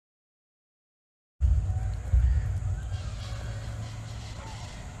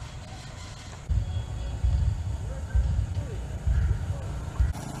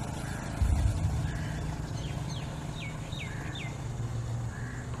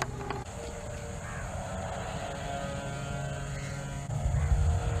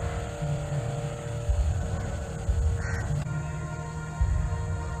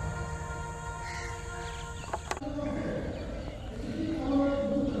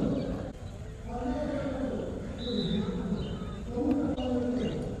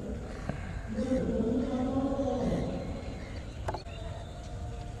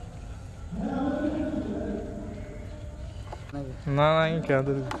ना नहीं क्या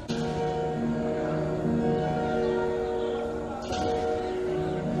दे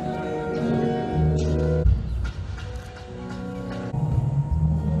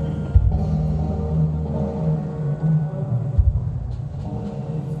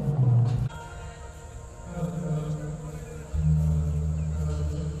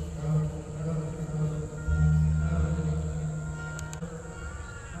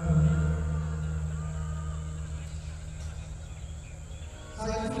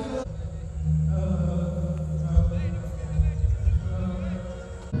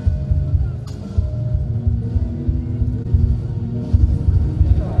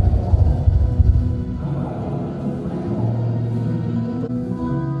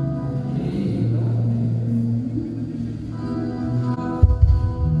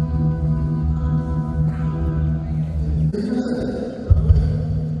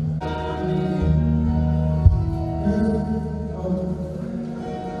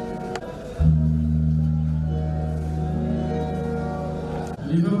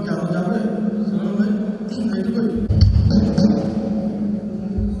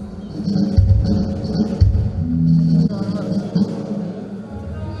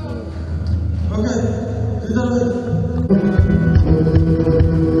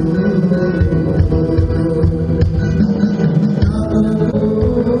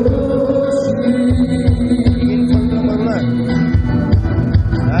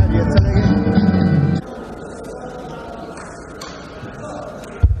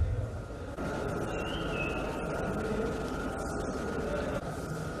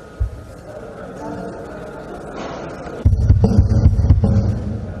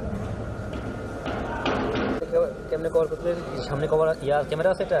কেমনে কভার করতে সামনে কভার ইয়া ক্যামেরা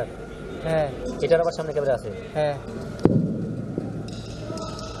আছে এটা হ্যাঁ এটার আবার সামনে ক্যামেরা আছে হ্যাঁ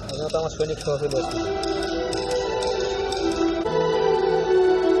এটা তো আমার সৈনিক সহ চলে আসছে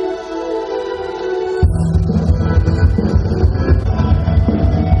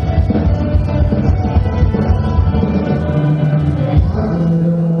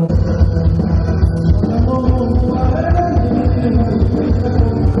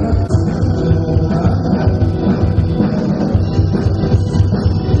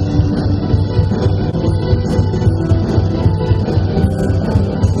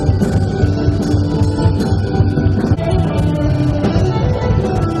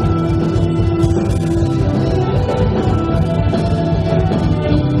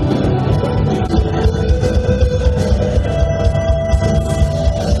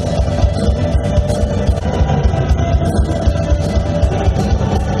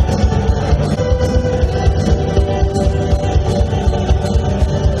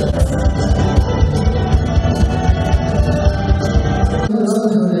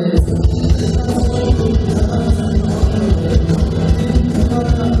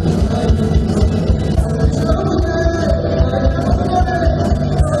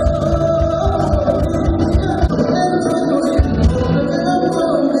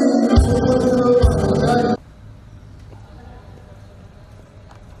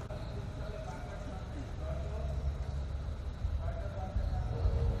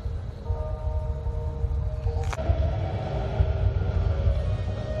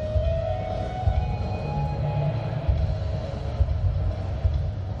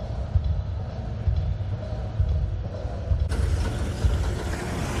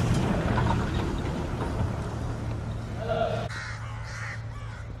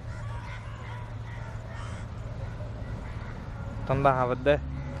Tanda havadde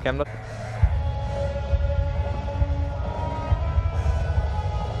camera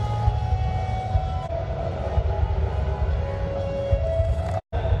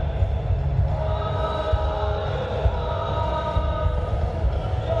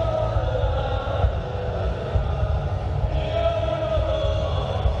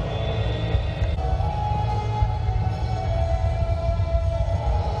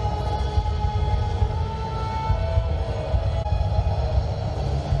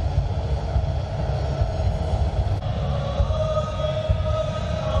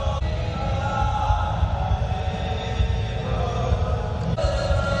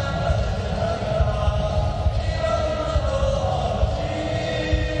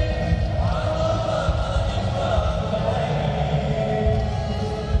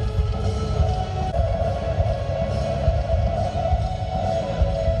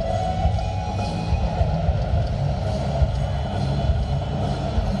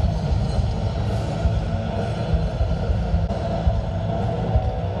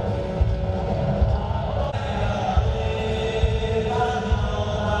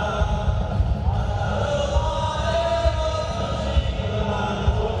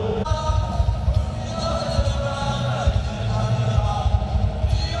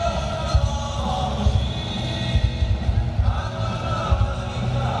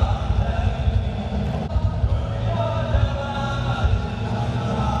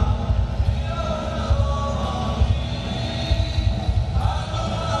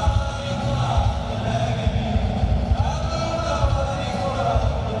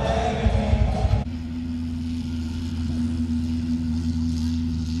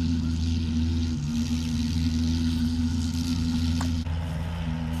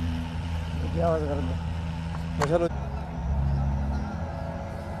مشارو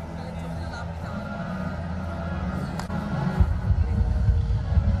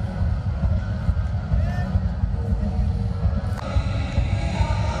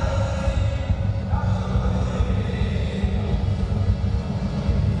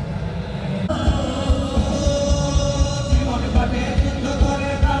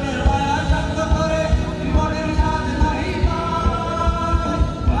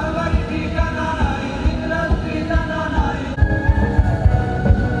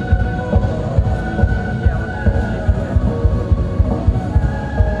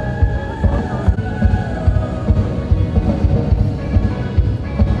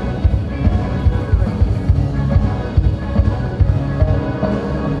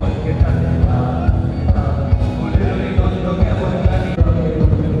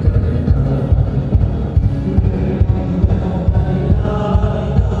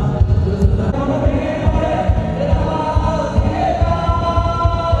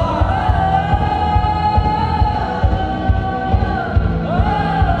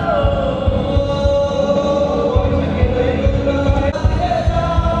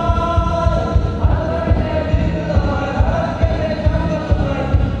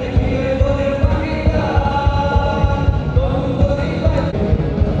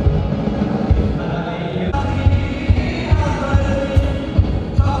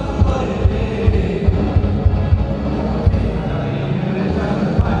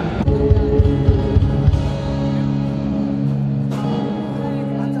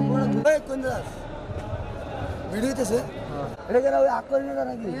ভিডিওতে আছে এটা কেন ওই আকর না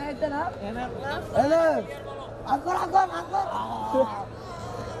নাকি এটা না এনে আকর আকর আকর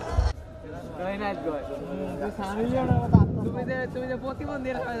কই না গয় সামিলিও না তুমি যে প্রতিবন্ধী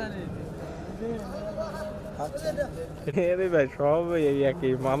রাখা জানি এরে ভাই সব এই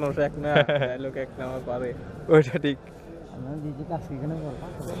একই মানুষ এক না লোক এক না পারে ওইটা ঠিক আমরা দিদি কাজ কেন করব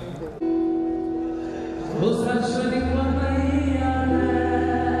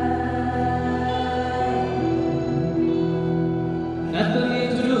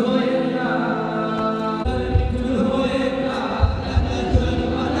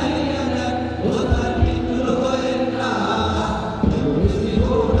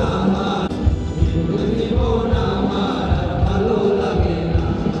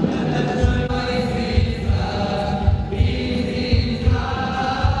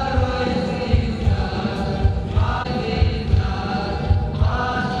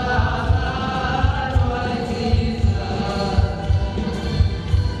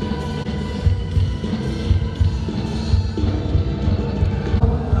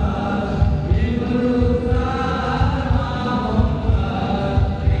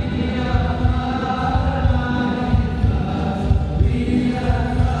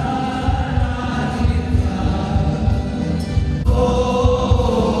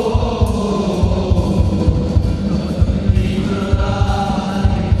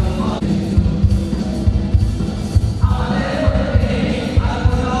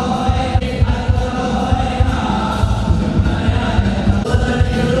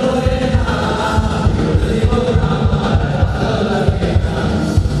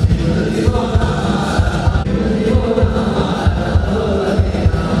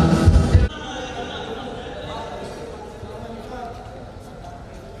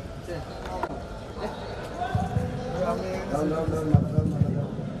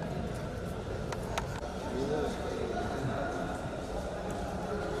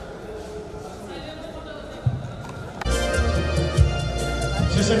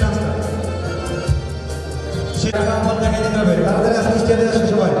শেষের নাস্তা সেটা আমার দেখাই দিতে হবে তাড়াতাড়ি আসতে স্টেজে আসুন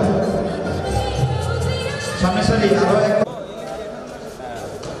সবাই সামনে সারি আরো এক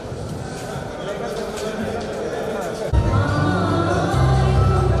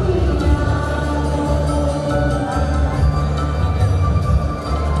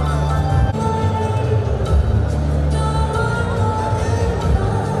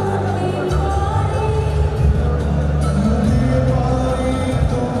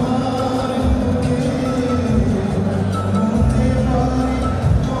তোমার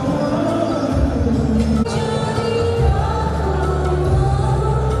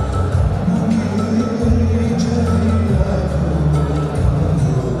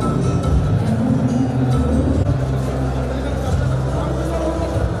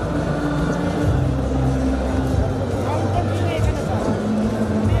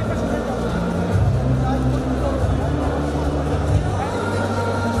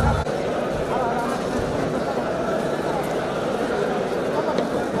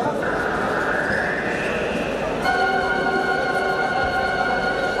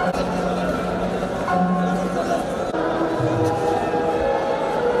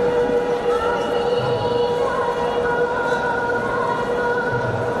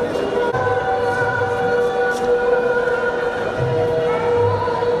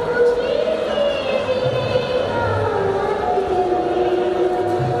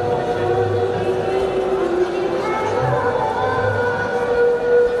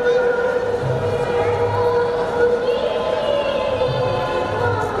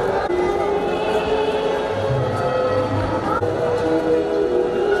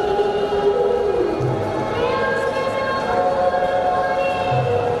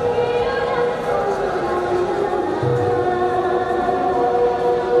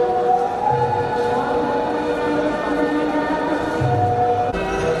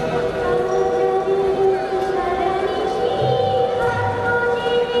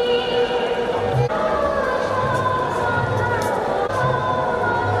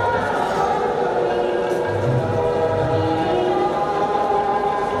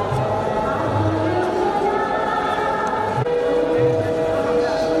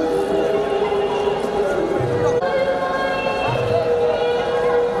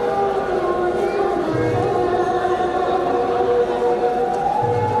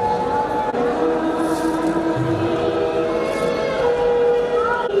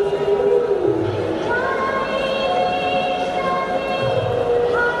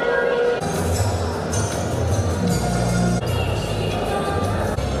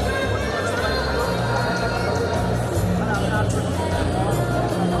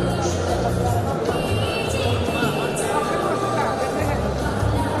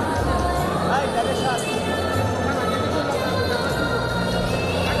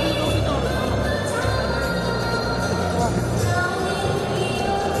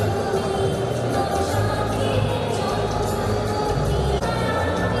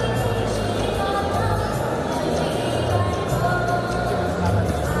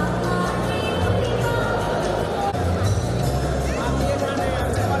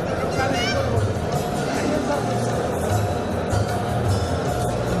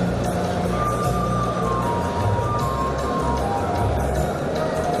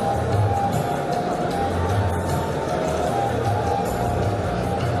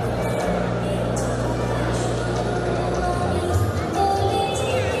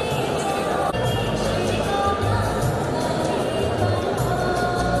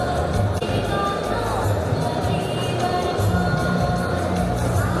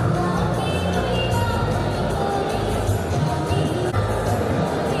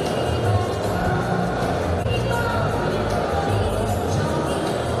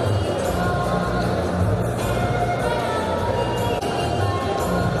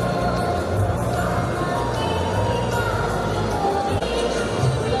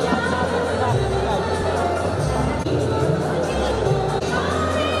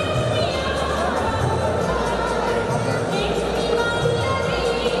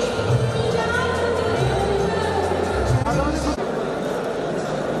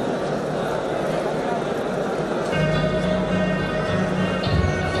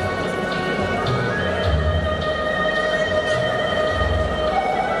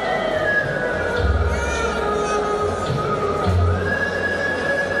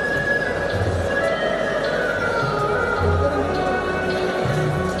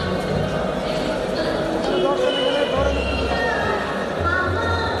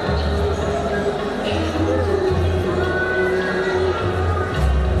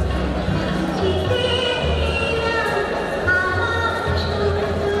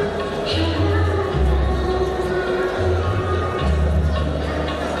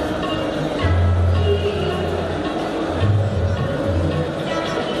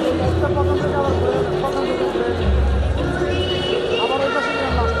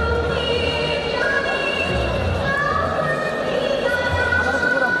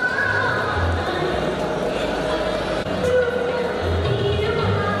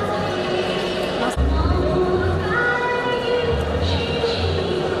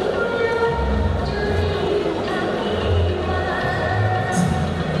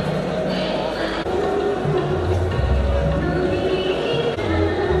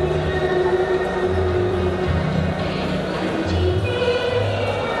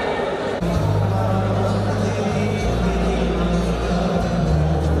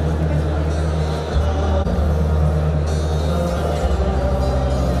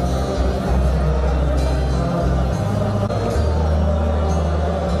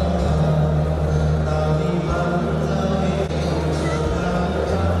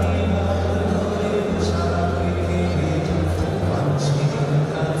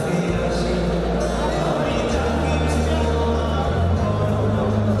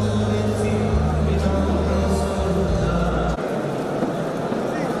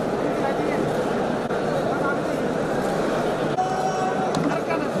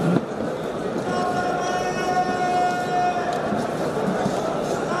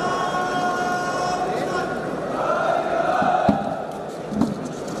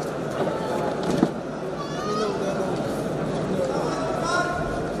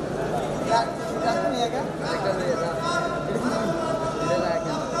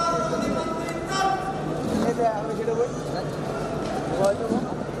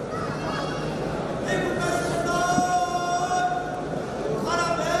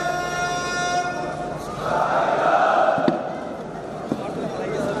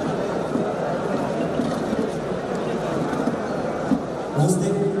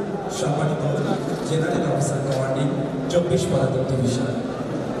উপস্থিত সম্মানিত জেনারেল অফিসার কমান্ডিং 24 পদাতিক ডিভিশন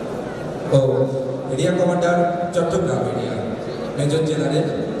ও area commander Chittagong area major general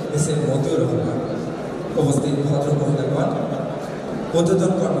SM. Motiur Rahman, উপস্থিত ভদ্র মহিলাগণ,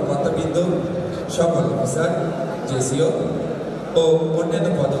 ঊর্ধ্বতন কর্মকর্তাবৃন্দ, সকল অফিসার, জেসিও ও অন্যান্য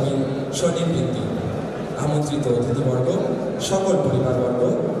পদবীর সৈনিকবৃন্দ, আমন্ত্রিত অতিথিবর্গ, সকল পরিবারবর্গ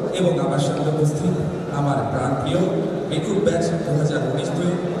এবং আমার সামনে উপস্থিত আমার প্রাণপ্রিয় রিক্রুট ব্যাচ 2019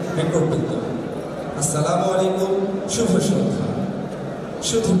 রিক্রুটবৃন্দ, আসসালামু আলাইকুম, শুভ সন্ধ্যা।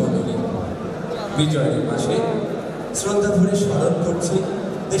 শুধু মণ্ডলী, বিজয়ের মাসে শ্রদ্ধা ভরে স্মরণ করছি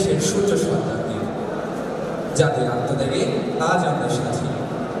দেশের সূর্য সন্তানদের, যাদের আত্মত্যাগে আজ আমরা সাথী।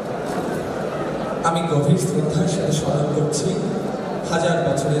 আমি গভীর শ্রদ্ধার সাথে স্মরণ করছি হাজার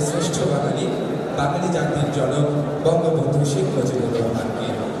বছরের শ্রেষ্ঠ বাঙালি জাতির জনক বঙ্গবন্ধু শেখ মুজিবুর রহমানকে,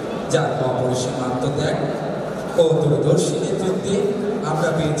 যার অপরিসীম আত্মত্যাগ ও দূরদর্শী নেতৃত্বে আমরা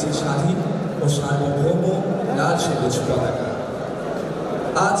পেয়েছি স্বাধীন ও সার্বভৌম লাল সবুজ পতাকা।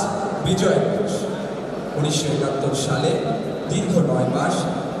 আজ বিজয় দিবস। 1971 সালে দীর্ঘ 9 মাস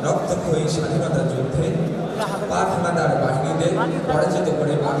রক্তক্ষয়ী স্বাধীনতা যুদ্ধে পাক হানাদার বাহিনীদের পরাজিত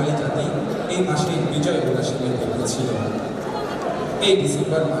করে বাঙালি জাতি এই মাসে বিজয় উল্লাসে মেতে উঠেছিল। এই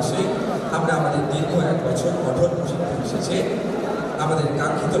ডিসেম্বর মাসে আমরা আমাদের দীর্ঘ 1 বছর কঠোর প্রশিক্ষণ শেষে আমাদের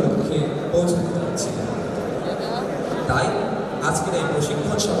কাঙ্ক্ষিত লক্ষ্যে পৌঁছাতে যাচ্ছি। তাই আজকের এই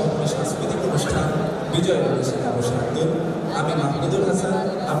প্রশিক্ষণ সমাপনী সাংস্কৃতিক অনুষ্ঠান বিজয় উল্লাসের অবসান আমি মাহমুদুল হাসান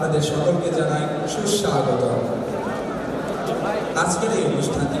আপনাদের সকলকে জানাই সুস্বাগত। আজকের এই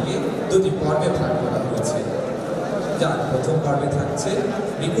অনুষ্ঠানটিকে 2টি পর্বে ভাগ করা হয়েছে, যার প্রথম পর্বে থাকছে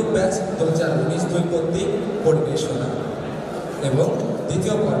রিক্রুট ব্যাচ 2019 কর্তৃক পরিবেশনা এবং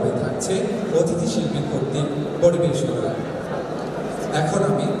দ্বিতীয় পর্বে থাকছে অতিথি শিল্পী কর্তৃক পরিবেশনা। এখন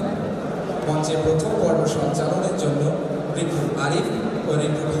আমি মঞ্চে প্রথম পর্ব সঞ্চালনের জন্য রিক্রুট আরিফ ও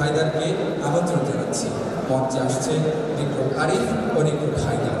রিক্রুট হায়দারকে আমন্ত্রণ জানাচ্ছি। মঞ্চে আসছে রিক্রুট আরিফ ও রিক্রুট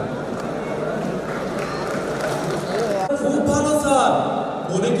হায়দার। খুব ভালো স্যার,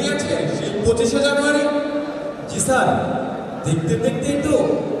 মনে কি আছে সেই 25শে জানুয়ারি? জি স্যার, দেখতে দেখতেই তো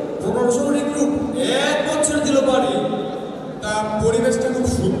 1500 রিক্রুট 1 বছর দিল পারি। তা পরিবেশটা খুব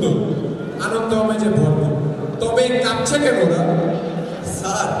সুন্দর, আনন্দ আমেজে ভরপুর। তবে কাঁপছে কেন ওরা?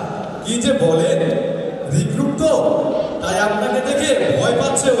 স্যার কি যে বলেন, রিক্রুট তো, তাই আপনাকে দেখে ভয়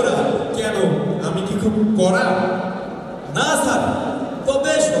পাচ্ছে ওরা। কেন, আমি কি খুব কড়া? না স্যার,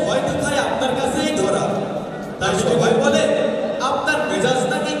 তবে সবাই তো ভাই আপনার কাছেই ধরা, তাই সবাই বলে আপনার মেজাজ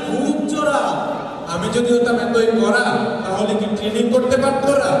নাকি খুব চড়া। আমি যদি হতাম এতই কড়া, তাহলে কি ট্রেনিং করতে পারতো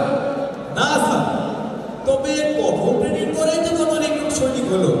ওরা? না স্যার, তবে কঠোর ট্রেনিং করেই তো কত রিক্রুট সৈনিক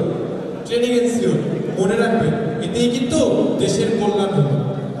হলো। ট্রেনিং ইনস্টিটিউট মনে রাখবেন, এতেই কিন্তু দেশের কল্যাণ হলো।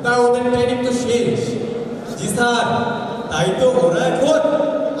 তা ওদের ট্রেনিং তো শেষ। জি স্যার, তাই তো ওরা এখন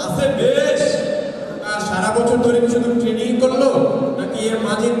আছে বেশ। আর সারা বছর ধরে কি শুধু ট্রেনিং করলো, নাকি এর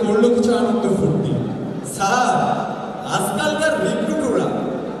মাঝে করলো কিছু আনন্দ ফুর্তি? স্যার, আজকালকার রিক্রুটরা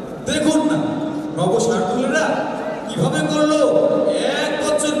দেখুন না, নবশার্দুলেরা কিভাবে করলো 1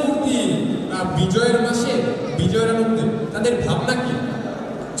 বছর ফুর্তি। আর বিজয়ের মাসে বিজয়ের আনন্দে তাদের ভাবনা কি?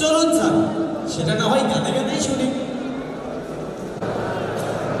 চলুন স্যার, সেটা না হয় গানে গানেই শুনি।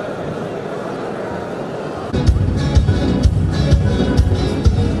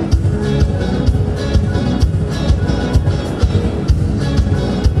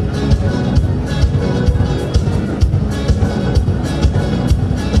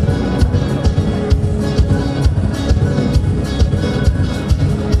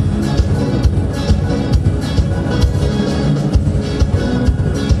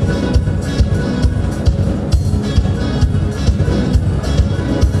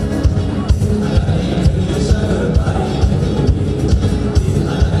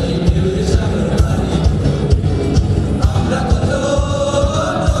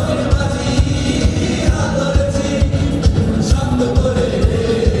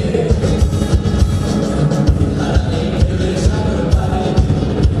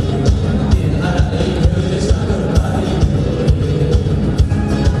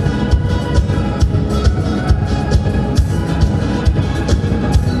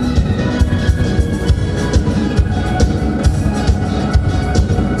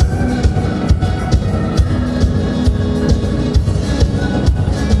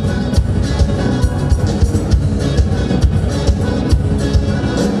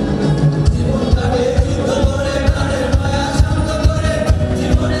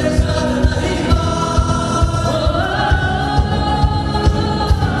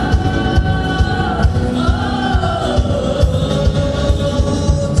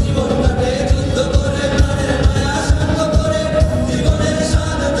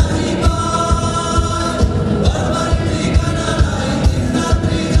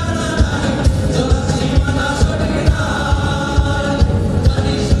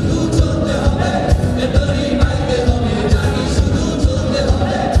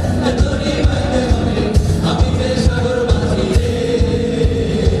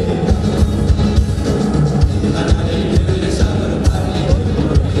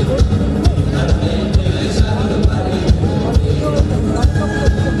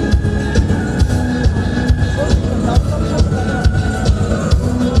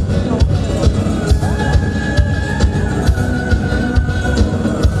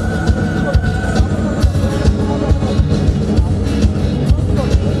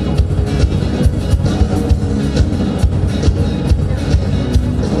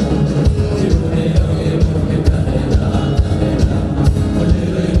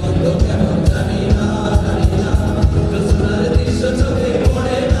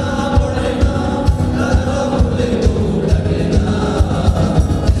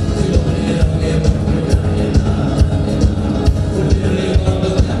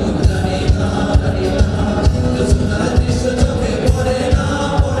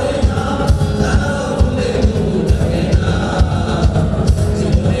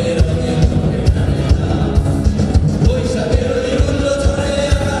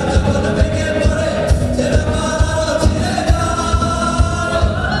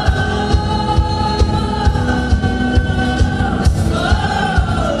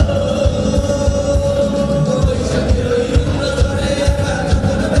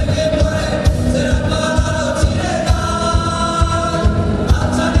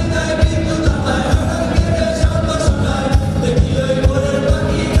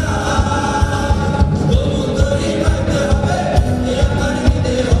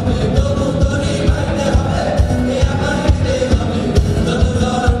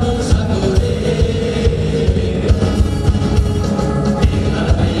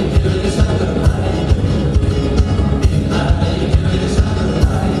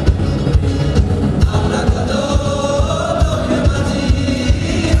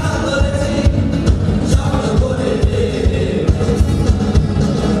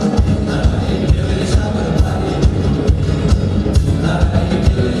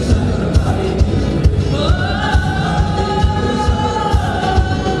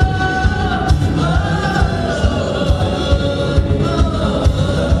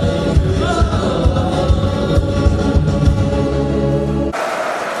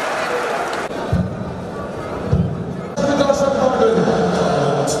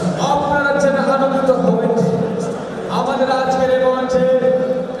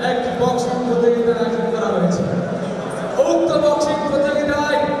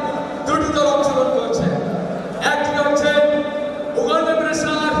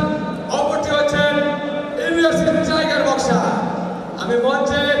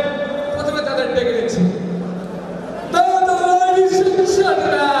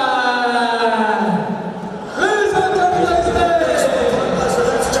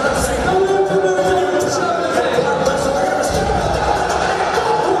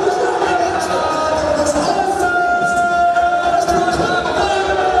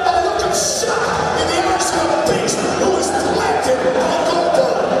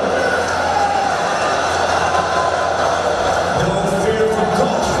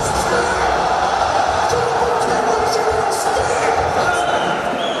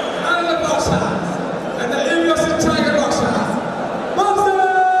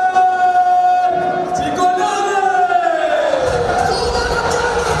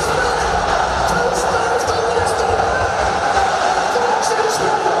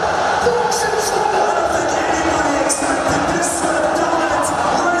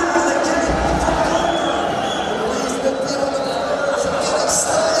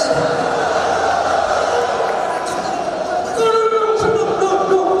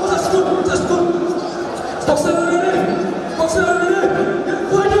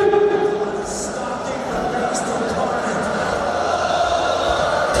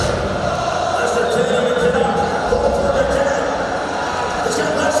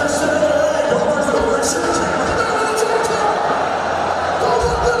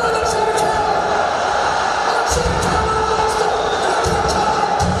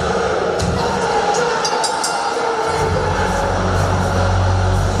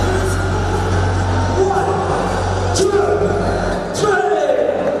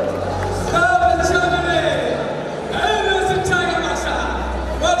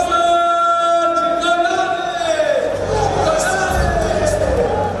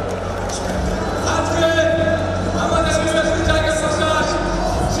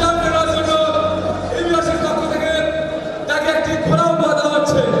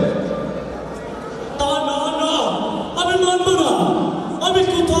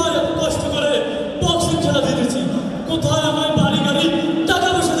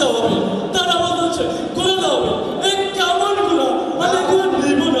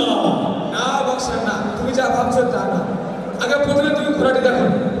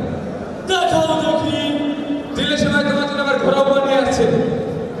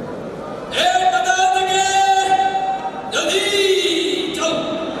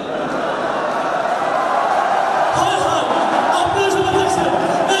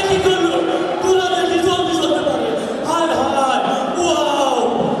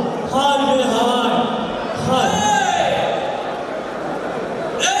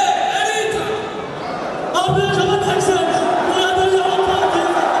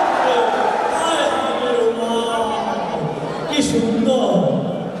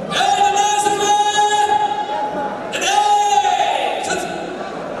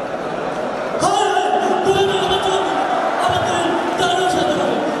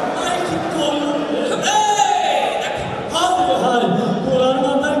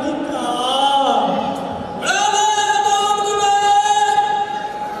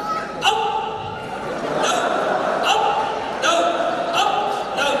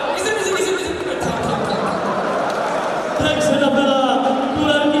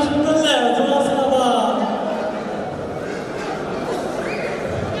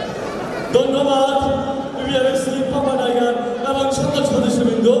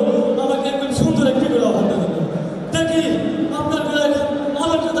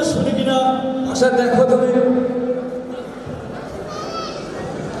 স্যার দেখো তুমি 1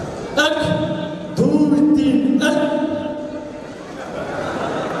 2 3 1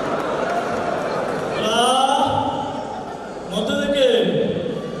 মতো থেকে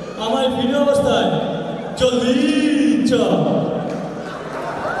আমার ভিডিও অবস্থায় জলদি চল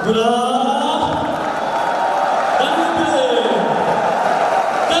গুলা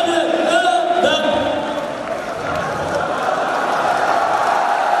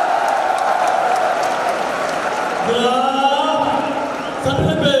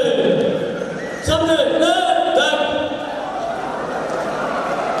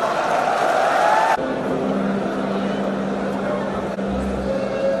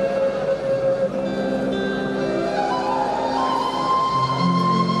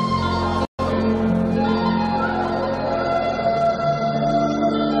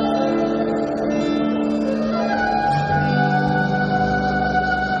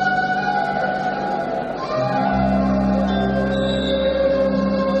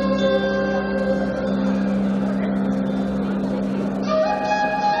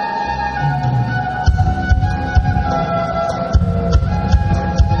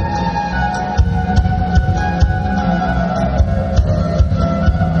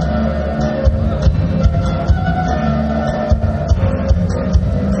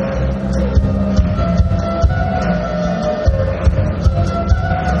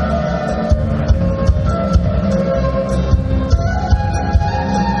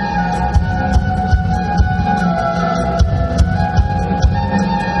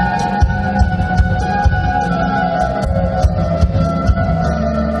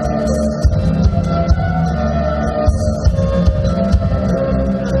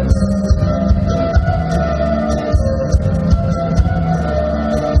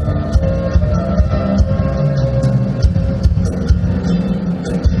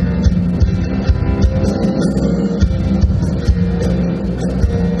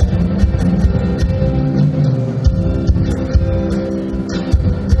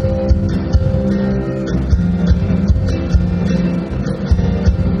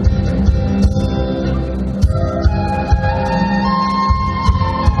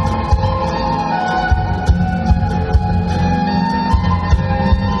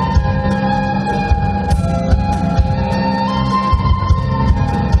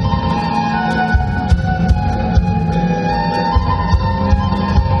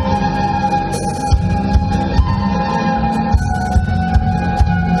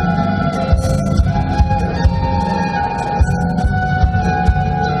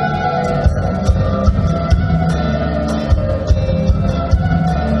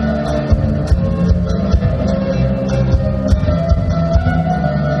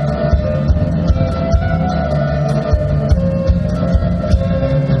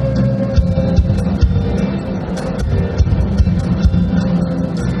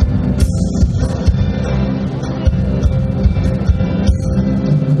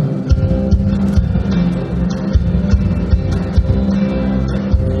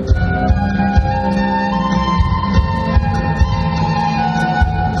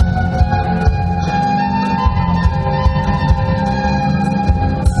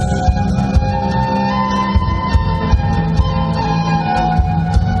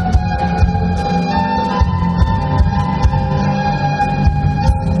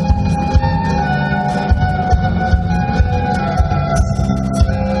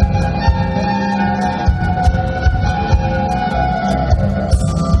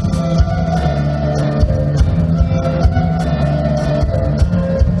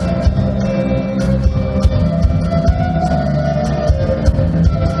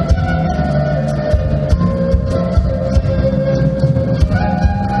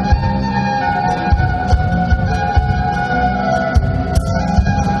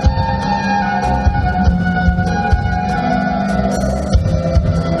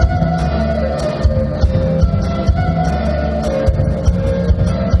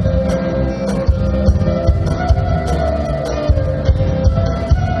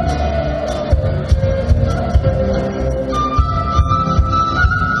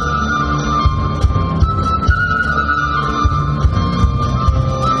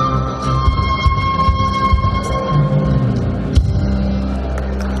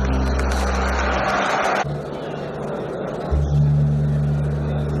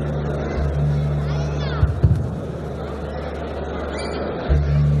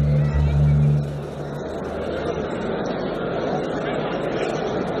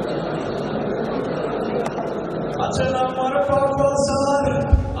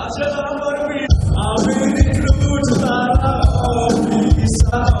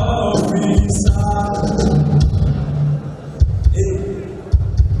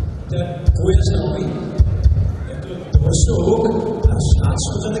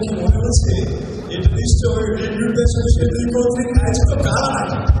সারা নাই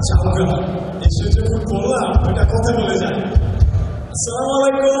চাউকা এসে যখন বললাম ওটা কথা বলে যায় আসসালামু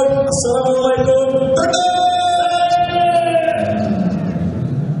আলাইকুম আসসালামু আলাইকুম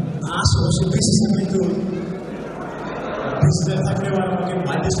আশেপাশে বেশি কিন্তু বেশি থাকলে আমাকে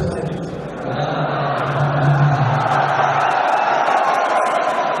মাইলেজটা থাকে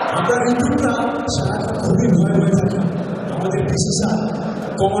আমরা ঋতুরা সারাক্ষণ খুবই ভয় ভয় থাকি আমাদের বিশেষা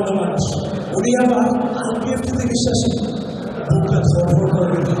কমান্ডো মানুষ উনি আবার আইপিএফ থেকে বিশ্বাসী বুকটা ধরফর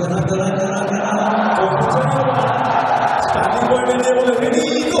করে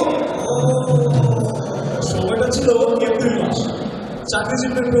সময়টা ছিল এপ্রিল মাস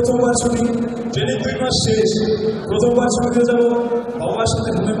চাকরিজীবীর প্রথমবার ছুটি ট্রেনিং 2 মাস শেষ প্রথমবার ছুটিতে যাবো বাবার সাথে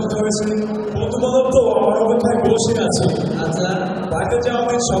ফোনে কথা হয়েছে বন্ধু বান্ধব তো আমার অপেক্ষায় বসে আছে আচ্ছা বাড়িতে যাওয়া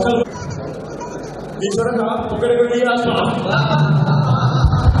দিন সকাল নিজরা না পকেটে করে নিয়ে আসলাম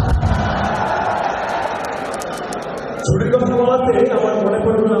ছুটির কথা বলাতে আমার মনে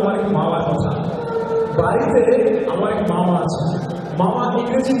পড়ল আমার এক মামার কথা বাড়িতে আমার এক মামা আছে মামা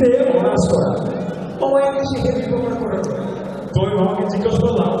ইংরেজিতে অনার্স করা মামা ইংরেজি হেভি প্রমাণ করে তো আমি মামাকে জিজ্ঞাসা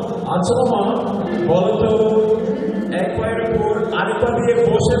করলাম আচ্ছা মামা বলো তো এক পায়ের উপর আরেক পা দিয়ে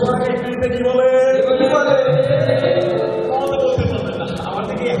বসে থাকে ইংরেজিতে কি বলে বলতে পারবে না আমার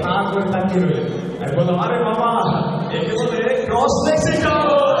থেকে হাত করে তাকিয়ে রইল আমি বললাম আরে মামা একে বলে ক্রস সেকশন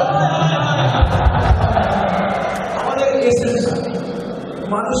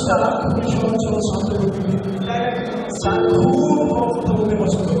মানুষটা খুবই সহজ শান্ত স্যার খুব কম কথা বলতে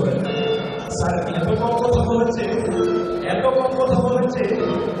পছন্দ করে স্যার এত কম কথা বলেছে এত কম কথা বলেছে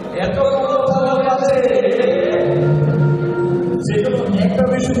এত কম কথা বলেছে যে কোনো একটা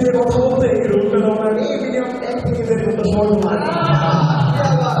বিষয় নিয়ে কথা বলতে রোগটা আমরা মিনিমাম 1 থেকে 1.5 ঘন্টা সময় লাগে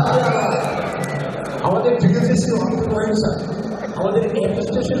আমাদের ডিগ্রি ছিল স্যার আমাদের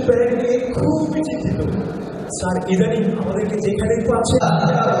অ্যাডমিনিস্ট্রেশন প্যারেন্ট নিয়ে খুবই চিন্তিত স্যার ইদানিং আমাদেরকে যেখানে পাচ্ছে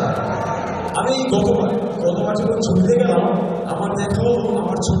আমি গতবার যখন ছুটিতে গেলাম আমার দেখা হলো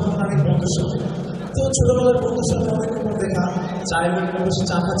আমার ছোটবেলার অনেক বন্ধুর সাথে তো ছোটবেলার বন্ধুর সাথে অনেকদিন পর দেখা চায়ের দোকানে বসে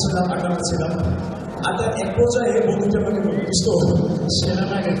চা খাচ্ছিলাম আড্ডা মারছিলাম আর তার এক পর্যায়ে বন্ধুটা আমাকে বলল বুঝতো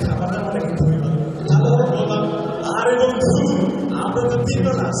সেনাবাহিনীর খাবার দাবার নাকি খুবই ভালো বললাম আরে বন্ধু আমরা তো 3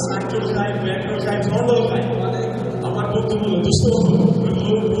 বেলা সাইকেল খাই ব্যাগল খাই ফন্ডল খাই আমার বন্ধু বললো দোস্ত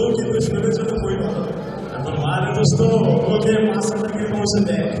ও কিন্তু শরীরের জন্য খুবই ভালো আমার মার দোস্ত ওকে মাছ থেকে পৌঁছে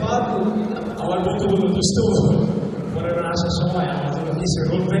দেয় আমার বন্ধু বললো দোস্ত পরের বার আসার সময় আমার জন্য কিছু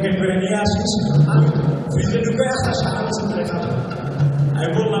রোল প্যাকেট করে নিয়ে আসিস আমি ফ্রিজে ঢুকে আসা সারা বছর ধরে খাবো আমি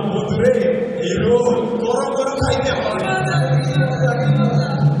বললাম বন্ধু রে এই রোল গরম গরম খাইতে হবে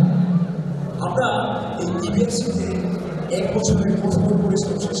আমরা এই ইবিএসসিতে 1 বছরের প্রথম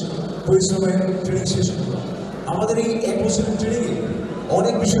পরিশ্রমের ট্রেনিং শেষ করলাম আমাদের এই 1 বছরের ট্রেনিংয়ে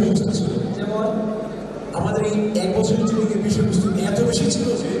অনেক বিষয়বস্তু ছিল যেমন আমাদের এই 1 বছরের ট্রেনিংয়ের বিষয়বস্তু এত বেশি ছিল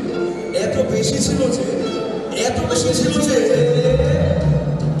যে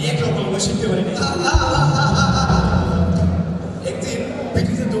একরকম শিখতে পারিনি একদিন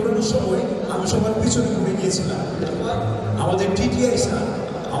পিটিতে দৌড়ানোর সময় আমি সবার পিছনে পড়ে গিয়েছিলাম আমাদের টিটিআই স্যার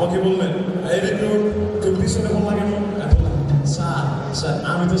আমাকে বললেন এই রিক্রুট তুমি পিছনে বললা কেন স্যার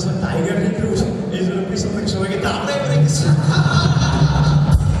আমি তো স্যার টাইগার রিক্রুট এই জন্য পিছন থেকে সবাইকে দামড়াই করে গেছি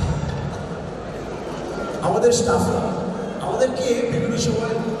আমাদের স্টাফরা আমাদেরকে বিভিন্ন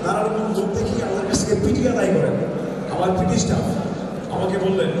সময় নানা রকম লোক দেখিয়ে আমাদের কাছ থেকে পিটি আদায় করেন আমার পিটি স্টাফ আমাকে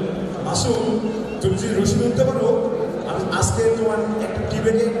বললেন আসুন তুমি যদি রসিদ উঠতে পারো আমি আজকে তোমার একটা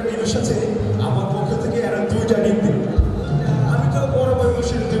টিমের সাথে আমার পক্ষ থেকে একটা 2টা ডিম দেব আমি তো বড় বড়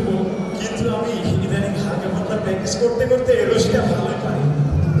রসিদ দেব কিন্তু আমি ইদানিং হালকা পাতলা প্র্যাকটিস করতে করতে রসিদটা ভালোই পারি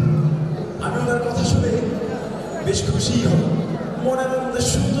আমি ওনার কথা শুনে বেশ খুশিই হলাম মনের মধ্যে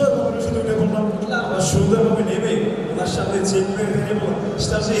সুন্দরভাবে রসিদ উঠে বললাম আমার সুন্দরভাবে নেবে ওনার সামনে চেক করে ভেঙে বললাম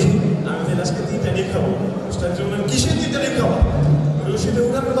স্টাফি আমি তাহলে আজকে 3টা ডিম খাবো স্টাফ বললেন কিসের 3টা ডিম খাবো রশিদে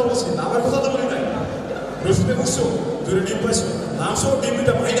উঠার কথা বলছি আমার কথা তো বলি নাই রশিদে বুঝছো 2টা ডিম পাইছো নাম সব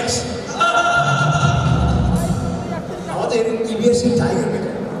ডিমটা মাইনাস আমাদের ইবিএসসি টাইগার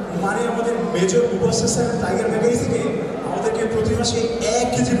বেকার মানে আমাদের মেজর উপস্থিত স্যারের টাইগার বেকারি থেকে আমাদেরকে প্রতি মাসে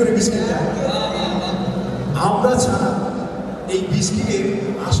 1 কেজি করে বিস্কিট দেয় আমরা ছাড়া এই বিস্কিটের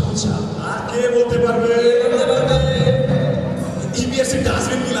আসল চা আর কে বলতে পারবে ইবিএসসি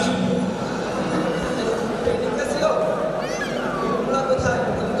ডাস্টবিন গুলা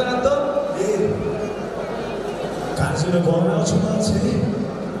কাজের গলার আলোচনা আছে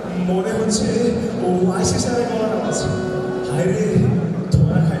মনে হচ্ছে ও আইসি স্যারের গলার আছে হায় রে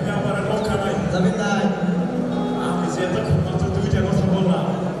তোমরা খাইবে আমার রক্ষা নাই যাবে তাই আমি যে এতক্ষণ মাত্র 2টা কথা বললাম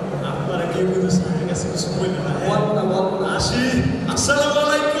আপনারা কেউ কিন্তু স্যারের কাছে কিছু বলবেন না আসি আসসালামু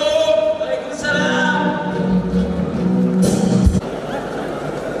আলাইকুম ওয়ালাইকুম সালাম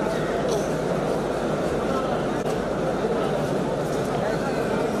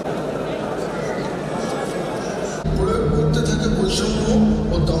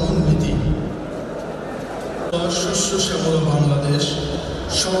ও দমন নীতি। শস্য শ্যামল বাংলাদেশ,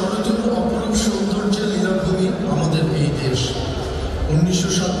 ষড়ঋতুর অপরূপ সৌন্দর্যের লীলাভূমি আমাদের এই দেশ।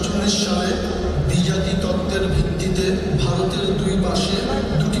 1947 সালে দ্বিজাতি তত্ত্বের ভিত্তিতে ভারতের দুই পাশে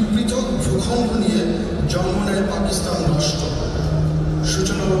দুটি পৃথক ভূখণ্ড নিয়ে জন্ম নেয় পাকিস্তান রাষ্ট্র।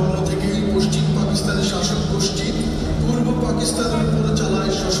 সূচনা লগ্ন থেকেই পশ্চিম পাকিস্তানের শাসক গোষ্ঠী পূর্ব পাকিস্তানের উপরে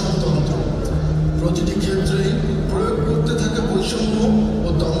চালায় শাসনতন্ত্র। প্রতিটি ক্ষেত্রেই প্রয়োগ করতে থাকে বৈষম্য ও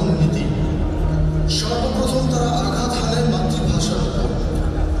দমন নীতি। সর্বপ্রথম তারা আঘাত হানে মাতৃভাষার উপর।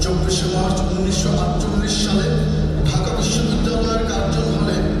 24 মার্চ 1948 সালে ঢাকা বিশ্ববিদ্যালয়ের কার্জন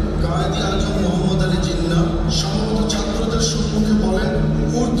হলে কায়েদ আজম মোহাম্মদ আলী জিন্না সমবেত ছাত্রদের সম্মুখে বলেন,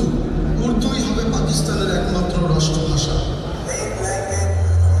 উর্দুই হবে পাকিস্তানের একমাত্র রাষ্ট্রভাষা।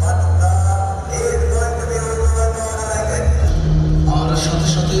 আর সাথে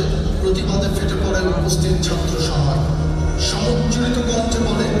সাথে প্রতিবাদে ফেটে পড়ে উপস্থিত ছাত্র সমাজ। সমুজ্জীবিত কণ্ঠে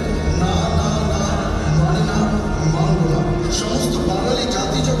বলে, না না না, মানে না, মানব না। সমস্ত বাঙালি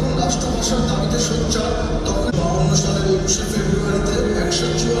জাতি যখন রাষ্ট্রভাষার দাবিতে সোচ্চার, তখন 52 সালের 21শে ফেব্রুয়ারিতে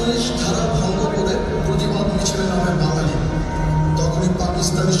 144 ধারা ভঙ্গ করে প্রতিবাদ মিছিলে নামে বাঙালি। তখনই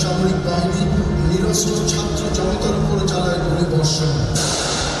পাকিস্তানি সামরিক বাহিনী নিরস্ত্র ছাত্র জনতার উপর চালায় গুলিবর্ষণ।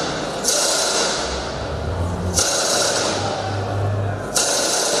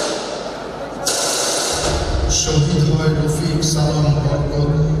 শহীদ হয় রফিক, সালাম,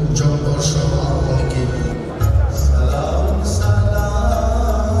 বরকত, জব্বর সহ আরো অনেকে।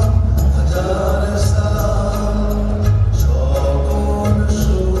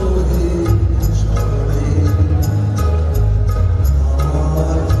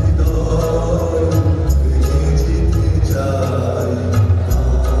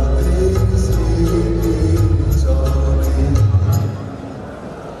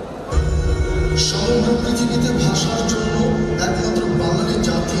 সমগ্র পৃথিবীতে ভাষার জন্য একমাত্র বাঙালি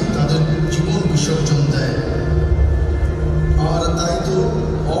জাতি তাদের জীবন বিসর্জন দেয়। আর তাই তো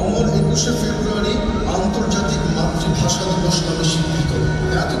অমর 21শে ফেব্রুয়ারি আন্তর্জাতিক মাতৃভাষা দিবস নামে স্বীকৃত।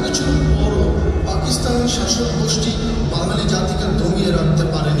 এত কিছুর পরও পাকিস্তানি শাসক গোষ্ঠী বাঙালি জাতিকে দমিয়ে রাখতে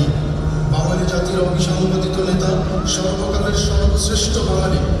পারেনি। বাঙালি জাতির অবিসংবাদিত নেতা, সর্বকালের সর্বশ্রেষ্ঠ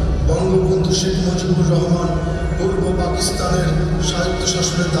বাঙালি বঙ্গবন্ধু শেখ মুজিবুর রহমান পূর্ব পাকিস্তানের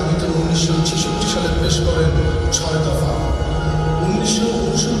স্বায়ত্তশাসনের দাবিতে 1966 সালে পেশ করেন 6 দফা।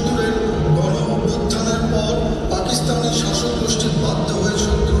 1969-এর গণ অভ্যুত্থানের পর পাকিস্তানি শাসক গোষ্ঠী বাধ্য হয়ে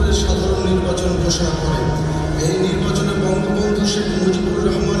 70-এর সাধারণ নির্বাচন ঘোষণা করে। এই নির্বাচনে বঙ্গবন্ধু শেখ মুজিবুর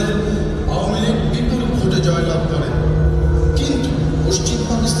রহমানের আওয়ামী লীগ বিপুল ভোটে জয়লাভ করে। কিন্তু পশ্চিম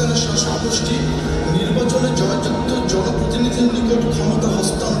পাকিস্তানের শাসক গোষ্ঠী নির্বাচনে জয়যুক্ত জনপ্রতিনিধির নিকট ক্ষমতা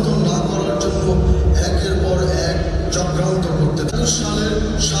হস্তান্তর না করার জন্য একের পর এক চক্রান্ত করতে থাকে। সালের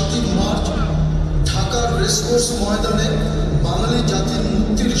 7 মার্চ ঢাকার রেসকোর্স ময়দানে বাঙালি জাতির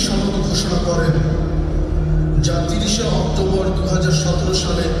মুক্তির সনদ ঘোষণা করেন, যা 30শে অক্টোবর 2017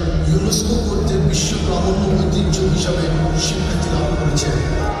 সালে ইউনেস্কো কর্তৃক বিশ্ব প্রামাণ্য ঐতিহ্য হিসাবে স্বীকৃতি লাভ করেছে।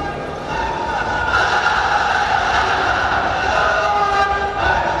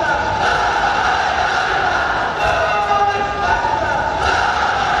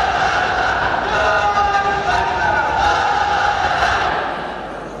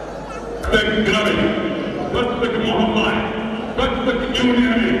 प्रत्येक ग्रामे, प्रत्येक मोहल्लाय, प्रत्येक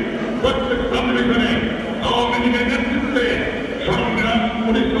ইউনিয়নে, প্রত্যেক সাবডিভিশনে আওয়ামী লীগের নেতৃত্বে সংগ্রাম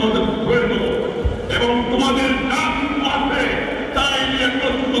পরিষদ গড়ে তোলো এবং তোমাদের যা কিছু আছে তাই নিয়ে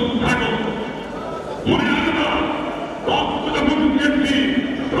প্রস্তুত থাকো। মনে রাখবা, রক্ত যখন দিয়েছি,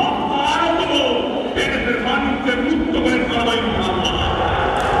 রক্ত আরো দেবো, এদেশের মানুষকে মুক্ত করে ছাড়াই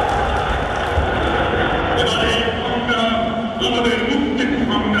এবারে এই সংগ্রাম আমাদের মুক্তির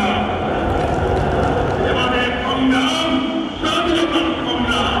সংগ্রাম। এবারে সংগ্রাম স্বাধীনতার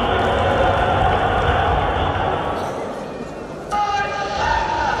সংগ্রাম।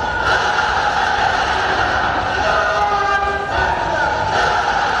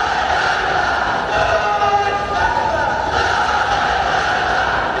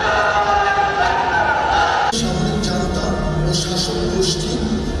 সামরিক জনতা ও শাসক গোষ্ঠী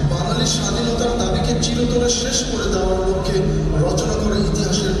বাঙালি স্বাধীনতার দাবিকে চিরতরে শেষ করে দেওয়ার লক্ষ্যে রচনা করে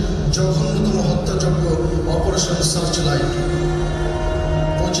ইতিহাসের জঘন্যতম হত্যাযজ্ঞ অপারেশন সার্চলাইট।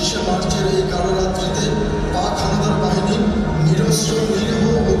 25শে মার্চের এই কালো রাত্রিতে পাক হানাদার বাহিনী নিরস্ত্র, নিরীহ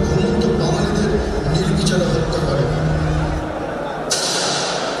ও ঘুমন্ত বাঙালিদের নির্বিচারে হত্যা করে।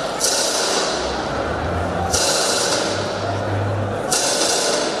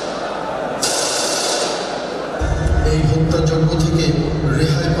 এই হত্যাযজ্ঞ থেকে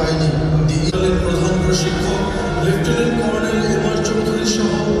রেহাই পায়নি দ্বিতীয় প্রধান প্রশিক্ষক লেফটেন্যান্ট কর্নেল এমআর চৌধুরী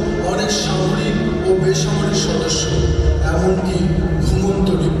সহ অনেক সামরিক ও বেসামরিক সদস্য, এমনকি ঘুমন্ত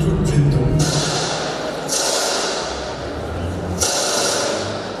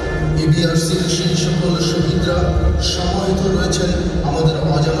EBRCর সেই সকল শহীদরা সমাহিত রয়েছেন আমাদের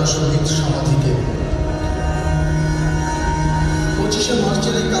অজানা শহীদ সমাধিতে। 25শে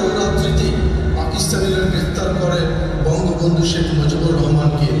মার্চের এই কালো রাত্রিতে পাকিস্তানিরা গ্রেপ্তার করে বঙ্গবন্ধু শেখ মুজিবুর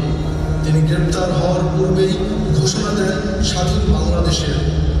রহমানকে। তিনি গ্রেপ্তার হওয়ার পূর্বেই ঘোষণা দেন স্বাধীন বাংলাদেশের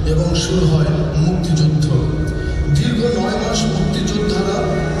এবং শুরু হয় মুক্তিযুদ্ধ। দীর্ঘ 9 মাস মুক্তিযোদ্ধারা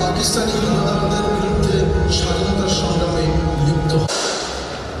পাকিস্তানি হানাদারদের বিরুদ্ধে স্বাধীনতার সংগ্রামে লিপ্ত হয়।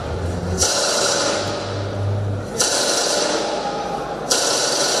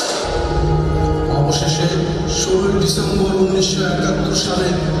 অবশেষে 16 ডিসেম্বর 1971 সালে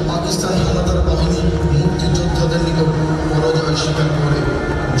পাকিস্তান হানাদার বাহিনী মুক্তিযোদ্ধাদের নিকট পরাজয় স্বীকার করে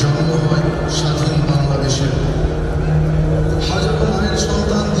জন্ম হয় স্বাধীন বাংলাদেশের। হাজারো মায়ের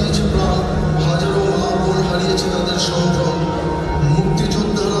সন্তান দিয়েছে প্রাণ, হাজারো মা বোন হারিয়েছে তাদের সন্তান।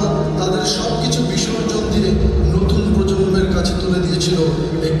 মুক্তিযোদ্ধারা তাদের সবকিছু বিসর্জন দিয়ে নতুন প্রজন্মের কাছে তুলে দিয়েছিল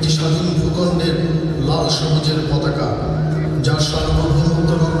একটি স্বাধীন ভূখণ্ডের লাল সবুজের পতাকা, যার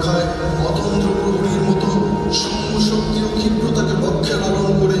সার্বভৌমত্ব রক্ষায় অতন্ত্র প্রহরীর মতো সৌম্য শক্তি ও ক্ষিপ্রতাকে পক্ষে লালন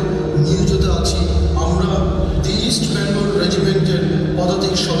করে নিয়োজিত আছি আমরা দি ইস্ট বেঙ্গল রেজিমেন্টের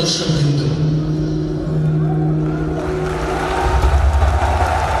পদাতিক সদস্যবৃন্দ।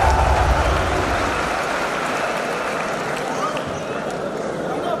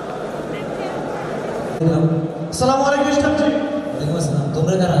 আসসালামু আলাইকুম স্টাফজি। ওয়ালাইকুম আসসালাম।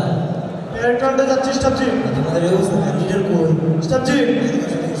 তোমরা কারা? এয়ারট্রান্ডে যাচ্ছি স্টাফজি। তোমাদের এই অবস্থা, ক্যান্ডিডেট কই? স্টাফজি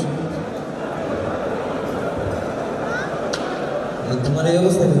তোমার এই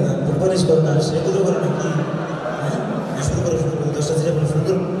অবস্থা পরিশ করো না, সেগুলো করো নাকি? হ্যাঁ, শুরু করো 10টা থেকে শুরু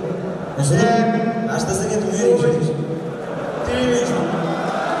করো। শুরু আস্তে আস্তে তুমি 3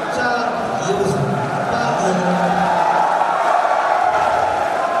 4 কি অবস্থা?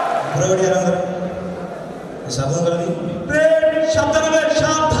 ঘোরাঘুরি আরাম করো, সাবধান করো। সাবধান হবে,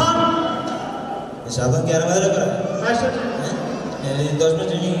 সাবধান। সাবধান কি আরাম করা? হ্যাঁ স্টাফজি। 10 মিনিট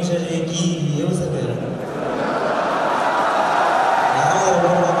ট্রেনিং শেষে কি অবস্থা করে?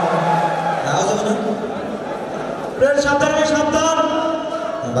 সাবধান হবে, সাবধান।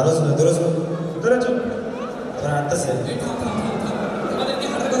 ভালো ছিল, ধরে ছিল, ধরেছো তোরা হাঁটতেছে। তোমাদের কি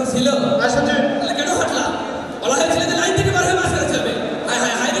হাঁটার কথা ছিল? স্টাফজি। তাহলে কেন হাঁটলা? বলা হয়েছিল যে লাইন থেকে বার হয়ে মাঝখানে চলবে। হায়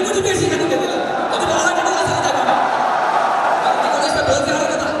হায় হায়, দেখো যে বেশি খানিকে দিল। যদি বলা হয় কেন রাস্তা যাবে? কি কলেজটা বলতে হারার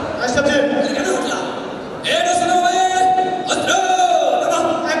কথা? স্টাফজি। তাহলে কেন হাঁটলা? এ দশনো ভাই, অস্ত্র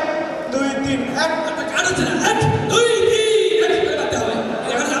নামা। 1 2 3 1। একটা কাজ হচ্ছে না। 1 2 3 1 করে মারতে হবে।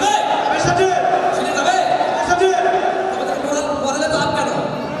 এখানে যাবে? স্টাফজি। সেটা যাবে? স্টাফজি। আমাদের পড়ালে তো আপ কেন?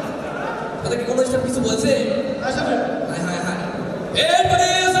 তাদেরকে কোনো স্টাফ কিছু বলছে? স্টাফজি। হায় হায় হায়। এরপরে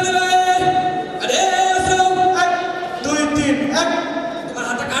আসলে ভাই, আরে আসো। 1 2 3 1। তোমার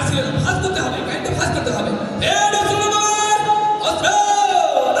হাতটা কাটছিল না, ফাঁস করতে হবে, কাইটটা ফাঁস করতে হবে। এর আসলে ভাই, অস্ত্র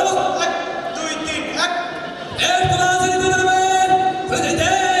নামো। 1 2 3 1। এর তোলা আছে দিতে ভাই, চলে যাইতে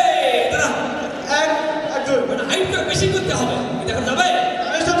দাঁড়া। 1 1 2। মানে হাইটটা বেশি করতে হবে। এটা এখন যাবে?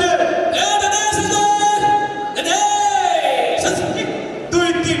 স্টাফজি। এ দাদা আসলে দাদা সস 2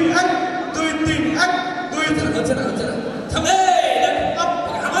 3 1 2 3 1 2 3। হচ্ছে না হচ্ছে না। থামে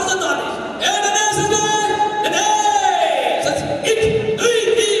আমার জন্য আদেশ। এ দাদা আসলে দাদা সস 1 2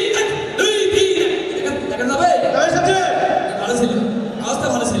 3 1 2 3 দেখা যাবে? স্টাফজি। ভালো ছিল, অবস্থা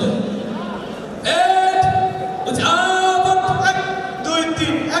ভালো ছিল। এক উজাবত 1 2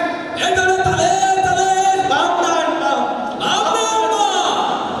 3 1। এক ধরো তালে তালে বাম ডান বাম। বাম ডান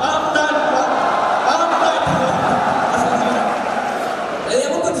বাম ডান বাম। বাম ডান বাম। এই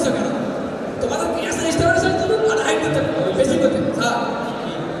এমন করতেছ কেন? তোমাদের কি আসলে স্টার্টেশন তুমি আর হাইট করতে বেশি করতে স্যার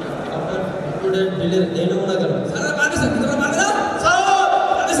আপনার স্টুডেন্ট বিলের এই নমুনা কেন? স্যার মারবে স্যার, তোমরা মারবে না? স্যার।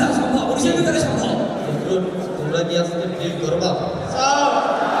 মারবে স্যার, সম্ভব পুলিশের ভিতরে সম্ভব। তোমরা কি আজকে ড্রিল করবা? স্যার।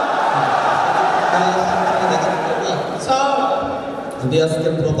 স্যার। যদি আজকে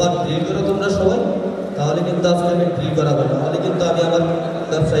প্রপার ড্রিল করো তোমরা সবাই, তাহলে কিন্তু আজকে আমি ড্রিল করাবো, নাহলে কিন্তু আমি আমার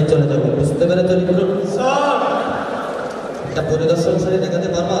ব্যবসায় চলে যাবো। বুঝতে পেরেছো? স্যার। একটা পরিদর্শন সারি দেখাতে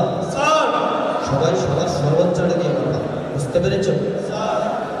পারবা? স্যার। সবাই সবার সর্বোচ্চটা দিয়ে পারবা। বুঝতে পেরেছো? স্যার।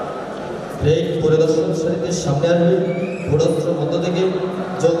 এই পরিদর্শন সারিতে সামনে আসবে, ঘোড়াস্ত্র মধ্য থেকে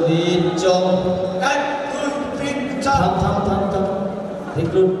জলদি চল। 1 2 3 থাম 4। থাম থাম থাম।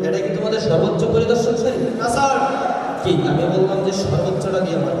 রিক্রুট, এটা কি তোমাদের সর্বোচ্চ পরিদর্শন সারি? না স্যার। কি আমি বললাম যে সর্বোচ্চটা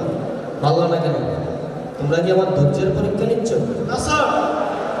দিয়ে মারবা, পারলা না কেন? তোমরা কি আমার ধৈর্যের পরীক্ষা নিচ্ছ? না স্যার।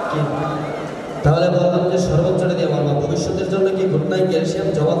 কি তাহলে বললাম যে সর্বোচ্চটা দিয়ে মারবা। ভবিষ্যতের জন্য কি গুড নাইট ক্যালসিয়াম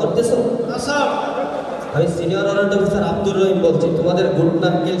জমা করতেছো? না স্যার। আমি senior warrant officer Abdur Rahim বলছি, তোমাদের গুড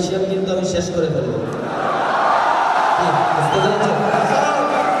নাইট ক্যালসিয়াম কিন্তু আমি শেষ করে ফেলবো। কি বুঝতে পেরেছো? স্যার।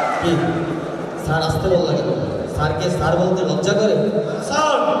 কি স্যার আসতে বল লাগে? স্যারকে স্যার বলতে লজ্জা করে?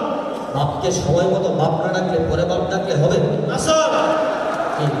 স্যার। বাপকে সময় মতো বাপ না ডাকলে পরে বাপ ডাকলে হবে? না স্যার।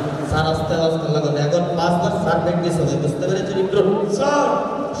 কি স্যার আসতে আওয়াজ করলে হবে? এখন 5 বার স্যার প্র্যাকটিস হবে, বুঝতে পেরেছি রিক্রুট? স্যার।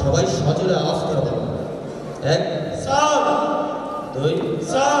 সবাই সজলে আওয়াজ করবে। 1 স্যার। 2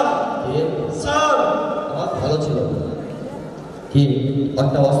 স্যার। 3 স্যার। আওয়াজ ভালো ছিল। কি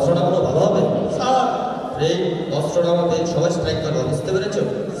একটা অস্ত্র নামানো ভালো হবে? স্যার। রেড অস্ত্র নামাবে, সবাই স্ট্রাইক করবে, বুঝতে পেরেছো?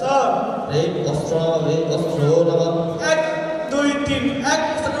 স্যার। রেড অস্ত্র নামাবে, অস্ত্র নামাবে। 1 2 3 1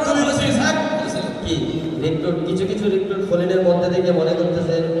 2 3 1। কি রিক্রুট কিছু কিছু রিক্রুট ফলিনের মধ্যে দেখে মনে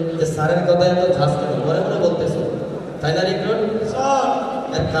করতেছে যে স্যারের কথা এত ঝাঁস কেন মনে মনে বলতেছে, তাই না রিক্রুট? স্যার।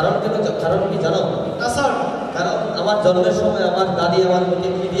 এর কারণ কেন, কারণ কি জানো? না স্যার। কারণ আমার জন্মের সময় আমার দাদি আমার মুখে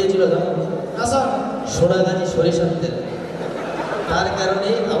কি দিয়েছিল জানো? না স্যার। সোনাগাছি সরিষার তেল। তার কারণে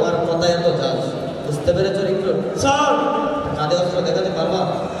আমার কথা এত ঝাঁস, বুঝতে পেরেছো রিক্রুট? স্যার। কাঁধে অস্ত্র দেখাতে পারবা?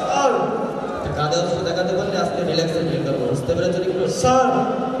 স্যার। কাঁধে অস্ত্র দেখাতে পারলে আজকে রিল্যাক্সে ফিল করবো, বুঝতে পেরেছো রিক্রুট? স্যার।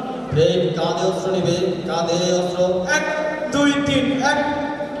 রেড কাঁধে অস্ত্র নিবে, কাঁধে অস্ত্র। 1 2 3 1।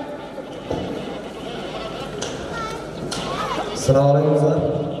 আসসালামু আলাইকুম স্যার।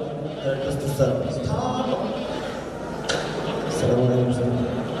 স্যার আসসালামু আলাইকুম স্যার।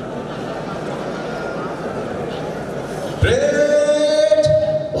 রেড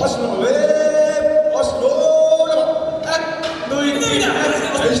অস্ত্র অস্ত্র 1 2 3 1।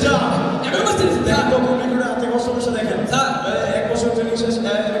 চেষ্টা দেখেন তো কমিটির হাতে অস্ত্র বসে দেখেন স্যার। 1 বছর ট্রেনিং শেষ,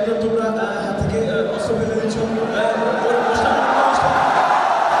 একটু তোমরা হাত থেকে অস্ত্র ফেলে দিচ্ছ।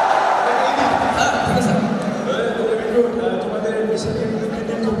 তোমাদের ডিসিপ্লিন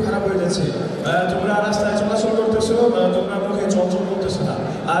খুব খারাপ হয়ে যাচ্ছে। তোমরা রাস্তায় চলাচল করতেছো, তোমরা মুখে চলাচল করতেছো না।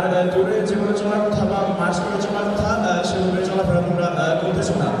 আর দূরে যেভাবে চলার কথা বা মার্চ করে চলার কথা সেভাবে চলাফেরা তোমরা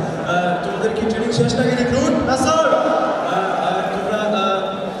করতেছো না। তোমাদের কি ট্রেনিং শেষ নাকি রিক্রুট? না স্যার। তোমরা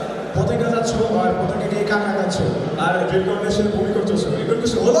পতাকা যাচ্ছ আর পতাকা নিয়ে কাকা যাচ্ছ আর রেকর্ড এসে ভূমি করতেছো, রেকর্ড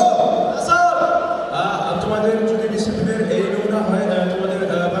কিছু হলো? না স্যার। তোমাদের যদি ডিসিপ্লিনের এই নমুনা হয় তোমাদের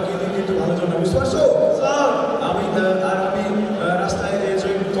বাকি দিন কিন্তু ভালো জন্য, বুঝতে পারছো? স্যার আমি রাস্তায় যে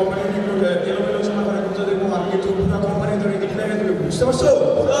কোম্পানির রিক্রুট এলোমেলো চলাফেরা করতে দেখবো, আমি কিন্তু পুরো কোম্পানি ধরে গেট লাগিয়ে দেবো, বুঝতে পারছো?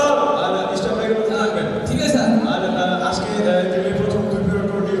 স্যার। আর স্টাফ লাগিয়ে রাখবেন, ঠিক আছে স্যার। আর আজকে দিনের প্রথম 2 পিরিয়ড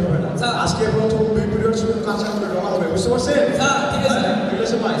কোনো ডিল হবে না স্যার। আজকে প্রথম 2 পিরিয়ড শুধু কাঁচা করে ডলা হবে, বুঝতে পারছেন? স্যার ঠিক আছে। ঠিক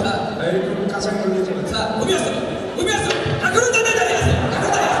আছে ভাই। স্যার এই কাঁচা করে দিয়ে চলুন স্যার। ঘুমিয়ে আসো, ঘুমিয়ে আসো। এখনো দাঁড়িয়ে দাঁড়িয়ে আছে, এখনো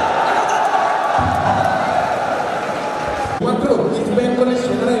দাঁড়িয়ে আছে। মাত্র ইস্ট বেঙ্গলের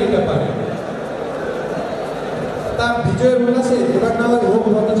সেনারা এটা পারে। তার বিজয়ের বোনাসে এবার না হয় রোগ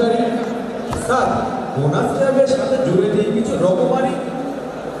ভট্টাচারী স্যার বোনাস ট্যাবের সাথে জুড়ে দিয়ে কিছু রকমারি।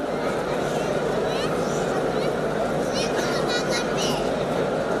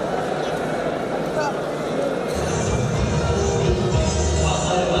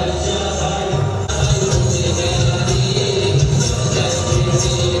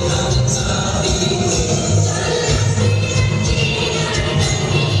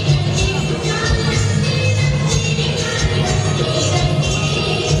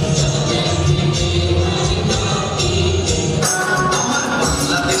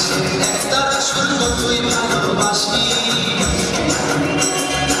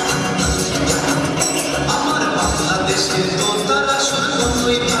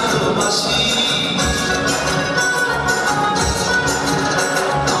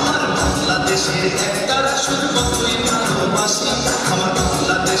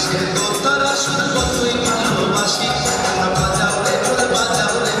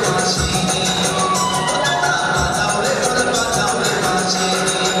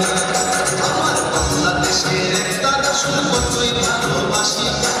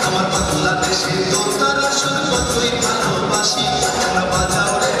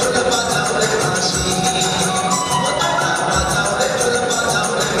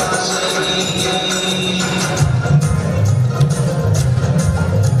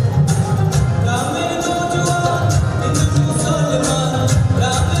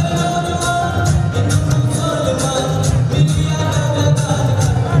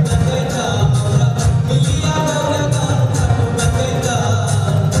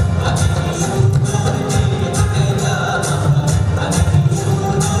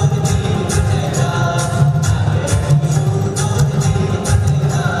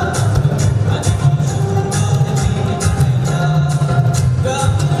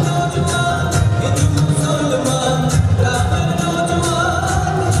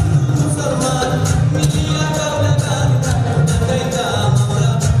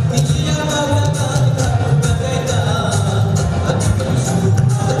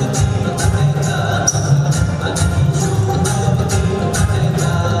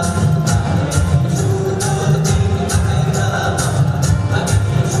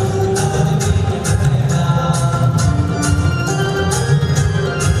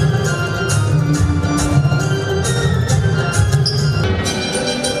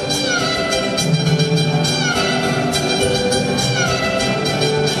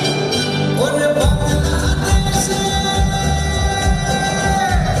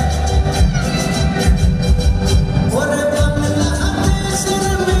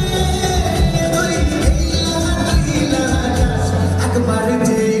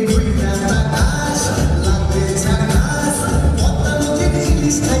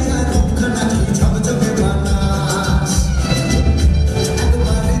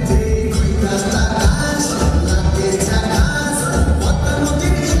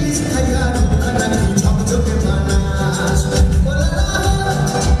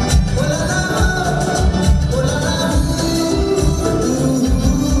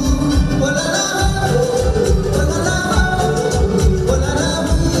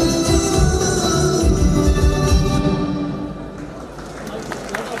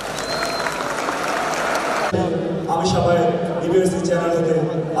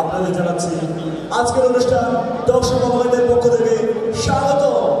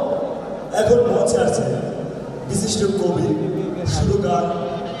 এখন মঞ্চে আছে বিশিষ্ট কবি, সুরকার,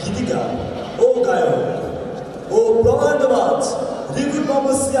 গীতিকার ও গায়ক ও প্রমাণবাজ রিগুল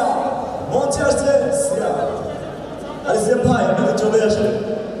মোহাম্মদ সিয়াম। মঞ্চে আসছে সিয়াম। আরে সিয়াম ভাই, আপনাকে চলে আসেন।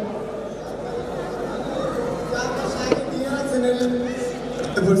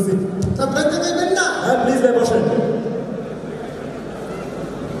 হ্যাঁ প্লিজ ভাই বসেন।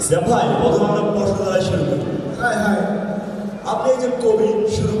 সিয়াম ভাই, প্রথম আমরা প্রশ্ন দ্বারা শুরু করি। আপনি একজন কবি,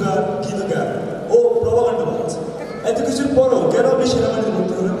 সুরকার, গীতিকার ও প্রভাকাণ্ডবাজ, এত কিছুর পরও কেন আপনি সেনাবাহিনীতে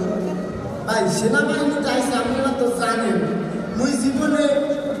ভর্তি হলেন? ভাই সেনাবাহিনীতে আইসি আপনারা তো জানেন, মুই জীবনে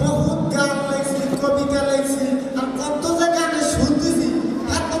বহুত গান লেখছি, কবিতা লেখছি, আর কত যে গানে সুর দিছি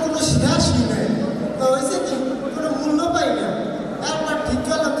তার তো কোনো শেষই নেই। তো হয়েছে কি, কোনো মূল্য পাই না। একবার ঠিক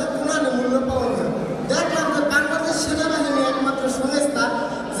করলাম যে কোনানে মূল্য পাওয়া যায়। দেখলাম যে বাংলাদেশ সেনাবাহিনী একমাত্র সংস্থা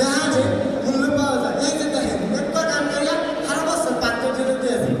যেখানে মূল্য পাওয়া যায়। এই যে দেখেন, একবার গান গাইয়া সারা বছর পাত্র জেলে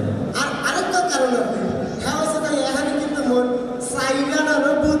দিয়েছে। আর আরেকটা কারণ আছে, হ্যাঁ হয়েছে তাই এখানে কিন্তু মোট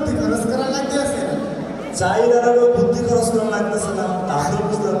চাইনারও বুদ্ধি খরচ করা লাগতেছে না। চাইনারও বুদ্ধি খরচ করা লাগতেছে না, তা তো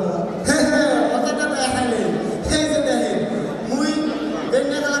বুঝলাম না। হ্যাঁ, কথাটা তো এখানে। এই যে দেখেন, মুই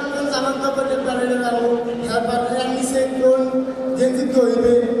বেন্যা গেলা কোন জামা কাপড়ের কারণে গেল, হ্যাঁ বাড়ির নিচে কোন গেঞ্জি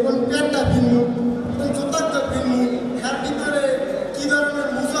হইবে, কোন প্যান্টটা ভিন্ন, কোন জুতাটা ভিন্ন, হ্যাঁ ভিতরে কি ধরনের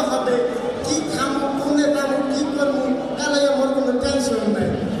মুজো হবে, কি খামো, কোনে খামো, কি করবো, তাহলে আমার কোনো টেনশন নাই।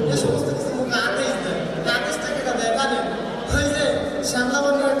 এই সমস্ত কিছু মুখে আদেশ দেয়। আদেশটা কেটা দেয় জানেন? ওই যে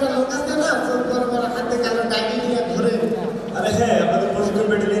শ্যামলাবনের একটা লোক আছে না, চোখ বড় বড় হাতে কালো ডাইনি নিয়ে ঘুরে। আরে হ্যাঁ, আপনাদের প্রশিক্ষণ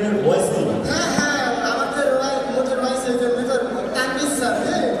ব্যাটালিয়নের ভয়েস নেই? হ্যাঁ, আমাদের মোদের ভাইস যে মেজর তানভীর স্যার,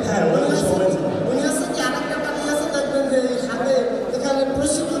 হ্যাঁ, ওরা তো সবাই জানে। উনি আছে কি আরেকটা পার্টি আছে, দেখবেন যে হাতে এখানে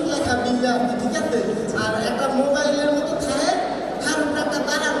প্রশিক্ষণ লেখা বিল্লা, ঠিক আছে, আর একটা মোবাইলের মতো থাকে, তার উপরে একটা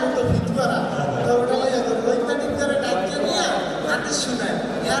তারার মতো ফিট করা। তো ওটা ওইটা ঠিক করে ডাইকে নিয়ে আদেশ শোনায়।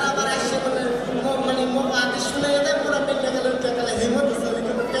 এর আবার আসছে মানে আদেশ শুনাই দেয়, পুরো পেটে গেলে উঠে গেলে হিমত চলে,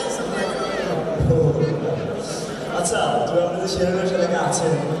 কোনো টেনশন নাই। আচ্ছা, তুমি আপনাদের সেনাবাহিনীর সাথে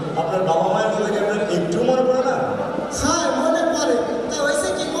আছেন, আপনার বাবা মায়ের কথা কি আপনার একটু মনে পড়ে না? হ্যাঁ, মনে পড়ে। তা হয়েছে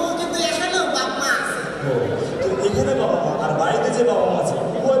কি, কিন্তু এখানেও বাপ মা আছে। তো এখানে বাবা মা আর বাড়িতে যে বাবা মা আছে,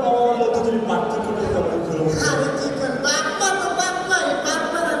 ওই বাবা মার মধ্যে তুমি পার্থক্য খুলে আরে কি কর, বাপ মা তো বাপ মাই, বাপ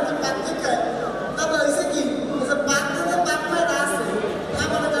মার আর কি পার্থক্য? তবে হয়েছে কি, বাচ্চাদের বাপ মায়েরা আছে।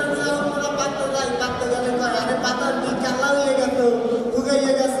 আমার কাছে আমরা বাচ্চা যাই, বাচ্চা গেলে কয় আরে বাতার কি কালা হয়ে গেছ,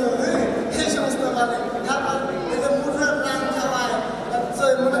 ভুগাইয়ে গেছো, এই সমস্ত মানে। তারপর এই যে মুঠোর প্রাণ খাওয়ায়,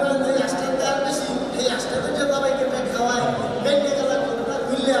 মনে করেন যে আষ্টার তেল বেশি, এই আষ্টাতে যে সবাইকে খাওয়ায়, বেঁকে গেলা ঘুরটা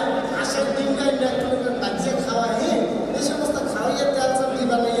ঘুরলে আশের দিনটা বাচ্চা খাওয়ায়, এই সমস্ত খাওয়াইয়ে তেল সবজি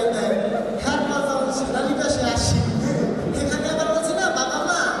বানাইয়ে দেয়। তারপর যখন সেনানিবাসে আসি, এখানে আবার বলছি না বাবা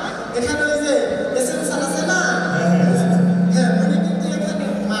মা, এখানে ওই যে এসেন্সাল আছে না, হ্যাঁ উনি কিন্তু এখানে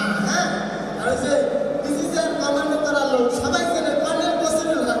মা। হ্যাঁ, আর ওই যে বিসিসিআর কমান্ড করার লোক সবাই চেনে, কর্নেল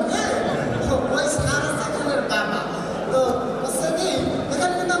বসিরুল হক। হ্যাঁ, ওই স্যার আছে এখানের বাবা। তো হচ্ছে কি,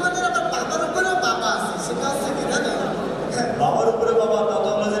 এখানে কিন্তু আমাদের আবার বাবার উপরেও বাবা আছে, সেটা হচ্ছে কি জানেন? বাবার উপরে বাবা, তা তো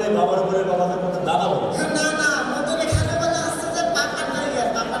আমরা জানি বাবার উপরে বাবাদের মধ্যে দাদা বলে। না না, আমাদের এখানে বলে আসছে যে বাবা নাই,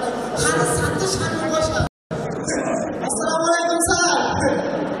 বাবা নাই, আর সাথে সামনে বসা। আসসালামু আলাইকুম স্যার।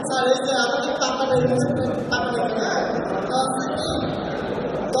 স্যার এই যে আমাদের বাবা নাই, বাবা নাই। হ্যাঁ,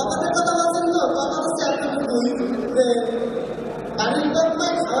 তোমাদের কথা বলছেন তো, তোমার হচ্ছে একটা বই যে বাড়ির বাপ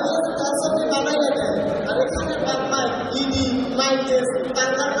মায় খাওয়াইয়া তার সবজি বানাইয়া দেয়, আর এখানে বাপ মায় ইডি মাইটেস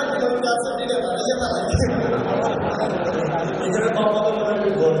টাঙ্গার কাটে তার সবজি বানাইয়া বানাই। এখানে বাবাদের মধ্যে একটু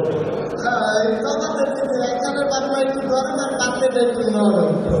গর্ব। হ্যাঁ, তোমাদের কিন্তু এখানে বাপ মা একটু গরম আর বাচ্চাটা একটু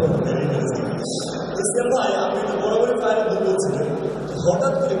নরম। ভাই, আপনি তো বরাবরই ফাইনাল ভুল বলছিলেন,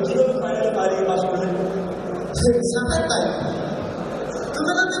 হঠাৎ করে কিভাবে ফাইনালে বাইরে পাস করলেন? সাঁতার পাই,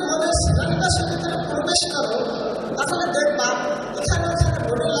 তুমি যদি মোদের সেনানিবাসের ভিতরে প্রবেশ করো, তাহলে দেখবা এখানে ওখানে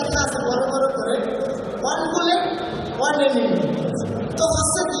বোর্ডে লেখা আছে বড় বড় করে, 1 বুলেট 1 এনিমি। তো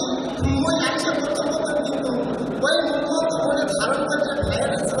হচ্ছে কি, মই আইসা প্রথম কিন্তু ওই মুহূর্তে মনে ধারণ করতে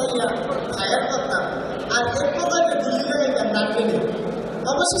ফায়ার চালাইয়া ফায়ার করতাম, আর এরপর আমি গুলি লাগাইতাম ডাকে নিয়ে।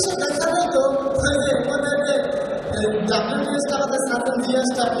 অবশেষে দেখা যায় তো ওই যে ওদের যে ডাব্লিউটিএসটা আমাদের সাথে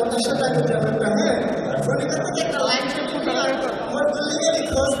জিএসটা 2500 টাকা দেবে। হ্যাঁ, ওদিকে থেকে একটা লাইন শুটিং করে আমার গুলি গেলি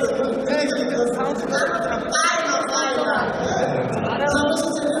খোঁজ করবো, গুলি গেলি খোঁজ করবো, পায় না পায় না।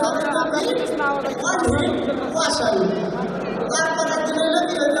 অবশেষে ওয়াশালি তারপর একদিন হইল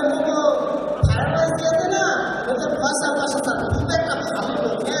কি, ওইটা মুখো ফায়ার দিয়েছে না, ওইটা পয়সা পয়সা থাকে, কিন্তু একটা ভালো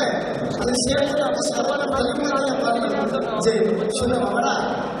লোক। হ্যাঁ, সে বলে আমি সবার মালিক মালিক বললাম যে শোনো বাবারা,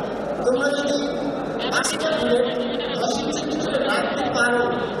 তোমরা যদি 5টা বুলেট 10 ইঞ্চির ভিতরে রাখতে পারো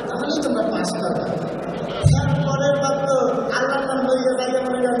তাহলেই তোমরা পাস করবে। পরের বার তো আল্লাহর নাম লইয়া যাইয়া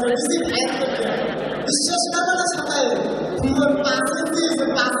মনে করেন বেশি খাই বিশ্বাস করবে না সবাই তোমার পাশে দিয়েছে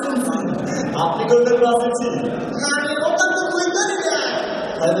পাশে আপনি কোনটা পাচ্ছি আমি ওটা তো কই করি না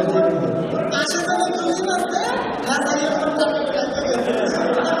পাশে তো তুমি করতে হাজারি আমার টাকা কাটতে গেছে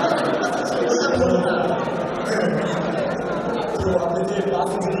তো আপনি যে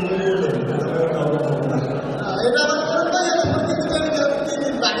পাশে বললেন এটা আমার কোনো ভাই আমি প্রতি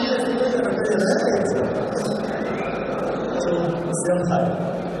দিন বাড়িয়ে ভাই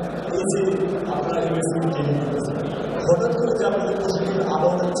এই যে আপনারা ইউনিভার্সিটি ট্রেনিং করতেছেন হঠাৎ করে যে আপনাদের প্রশিক্ষণ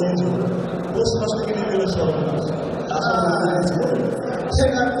আবহাওয়া চেঞ্জ হলো পোস্ট মাস্টারকে নিয়ে গেলে সর্বনাশ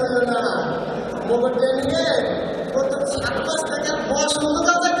সেটা করবে না মোবাইল ট্রেনিংয়ে প্রথম 7 মাস থেকে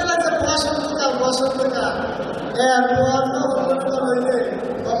বসন্তকাল থেকে লাগছে বসন্তকাল এরপর নবমন্ডল হইলে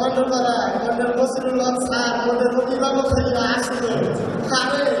কমান্ডো করা কমান্ডার বসিরুল্লাহ স্যার মোদের অভিভাবক হইলে আসছে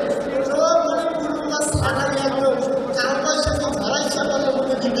আরে সব মানে পুরুল্লাহ স্যার একদম কাল পয়সা দিয়ে ধরাইছে বলে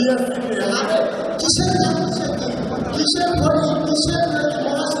মনে দিয়ে আরে কিসের নাম কিসের ভরি কিসের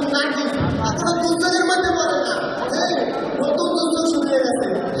মহাসিন নাকি আপনারা দুজনের মধ্যে বলে না নতুন যুদ্ধ শুরু হয়ে গেছে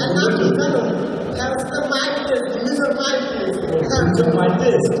আর নাম কি জানো মাইন্ড টেস্ট নিজের মাইন্ড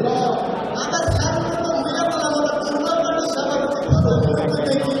টেস্ট আমার স্যার তো মিলে বলা বলা দুর্বল মানে সভাপতি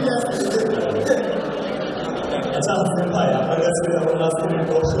দেখি আচ্ছা ভাই আপনার কাছে আমার লাস্ট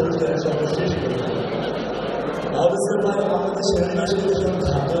সমস্যা শেষ করি অবশ্যই ভাই আমাদের সেনাবাহিনীতে যখন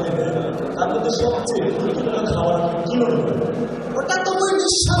খাদ্য নেবে তার মধ্যে সবচেয়ে গুরুত্বপূর্ণ খাবার কি মনে করেন ওটা তো ওই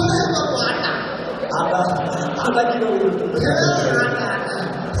নিঃসন্দেহে পাবো আটা কি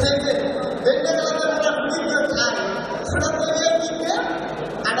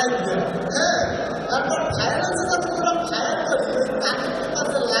তারপর ফায়ার আছে না তোমরা ফায়ার করি ওই কাঠের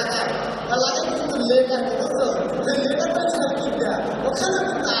পাশে লাগায় কিন্তু লেটার বুঝছো লেটারটা সার্কিটটা ওখানে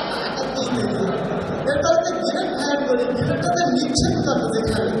কিন্তু আটা দিয়ে দিই এরপর গ্রেনেড ফায়ার করি গ্রেনেডটাতে নিক্ষেপ করবো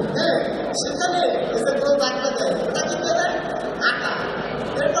যেখানে সেখানে এসে কোনো বার্তা দেয় ওটা কি করে আটা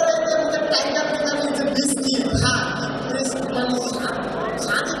এরপরে এদের টাইগার মেকানি যে বিস্কিট ভাত মানে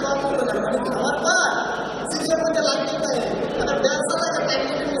সাথে কম হবে না মানে খাওয়ার পর শিখের মধ্যে লাগতে পারে একটা ব্যবসা লাগে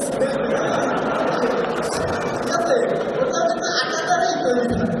টাইগার ঠিক আছে ওটা কিন্তু আটা দ্বারাই তৈরি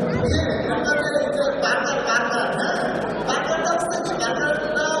বার্গারটা হচ্ছে কি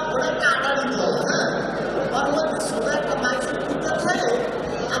বার্গারটা ওটা একটা আটারই জল ওর মধ্যে সোজা একটা মাংসের টুকরা থাকে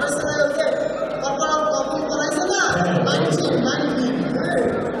আমার সাথে ওই যে কখন করাইছে না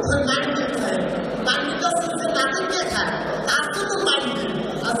মাইন্ডিট খায় মাইন্ডিটটা হচ্ছে যে নাটক দিয়ে খায় তার জন্য মাইন্ডিট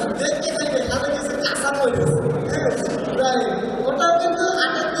আচ্ছা দেখতে খাইবে তাহলে কিছু কাঁচা পড়ে ওটাও কিন্তু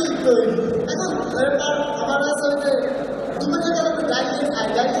আটা দিয়ে তৈরি এখন এরপর আমার কাছে ওই যে তুমি যে গেলে ডাইলে খায়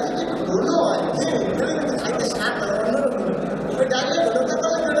ডাইলে কিন্তু একটু ঘন হয় কিন্তু খাইতে স্বাদ হয় অন্যরকম ওই ডাইলে ঘনটা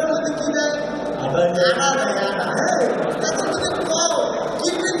করলে ঘনের মধ্যে কি দেয় আটা দেয় এখন তুমি কও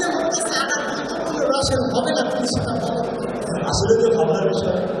কিডনিতে মধ্যে আটা গুরুত্বপূর্ণ রসের হবে না তুমি সেটা বলো আসলে তো ভাবনার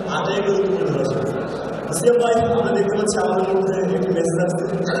বিষয় আটাই গুরুত্বপূর্ণ রসের মুসলিম ভাই আমরা দেখতে পাচ্ছি আমাদের মধ্যে একটি মেসেজ আসছে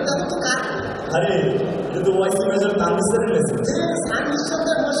আরে দেখো তো কার আরে এটা তো ওয়াইসি মেজর তানবিসের মেসেজ সানবিসের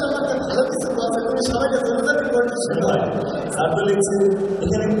সম্বন্ধে ভালো কিছু বলছে তুমি সবাইকে জোরদার রিপোর্ট দিচ্ছি ভাই স্যার তো লিখছে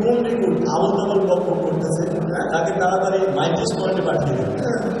এখানে কোন রিপোর্ট আবল তাবল বকবক করতেছে তাকে তাড়াতাড়ি মাইক টেস্ট পয়েন্টে পাঠিয়ে দেবে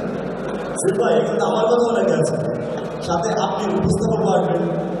ভাই এখন তো আমার কথা লেখা আছে সাথে আপনি উপস্থাপন পারবেন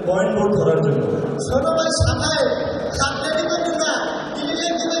পয়েন্ট বোর্ড ধরার জন্য শোনো ভাই সবাই হাত দেরি করবি না দিলে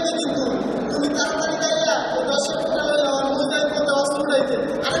দিবে কিন্তু তুমি তাড়াতাড়ি যাইয়া ওই 10 টাকা লইয়া অনুযায়ী করতে অস্ত্র উঠাইতে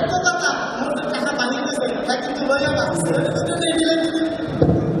আরেকটা কথা মোটর টাকা বানিয়ে দিয়েছে তাই কিন্তু লইয়া না দিলে দিবে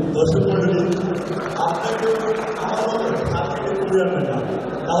দর্শক মন্ডলী আপনাকে আমার হাত থেকে তুলে আনবেন না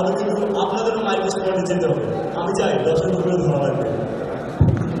তাহলে কিন্তু আপনাদেরও মাইক টেস্ট পয়েন্টে যেতে হবে আমি চাই দর্শকগুলো ধরা লাগবে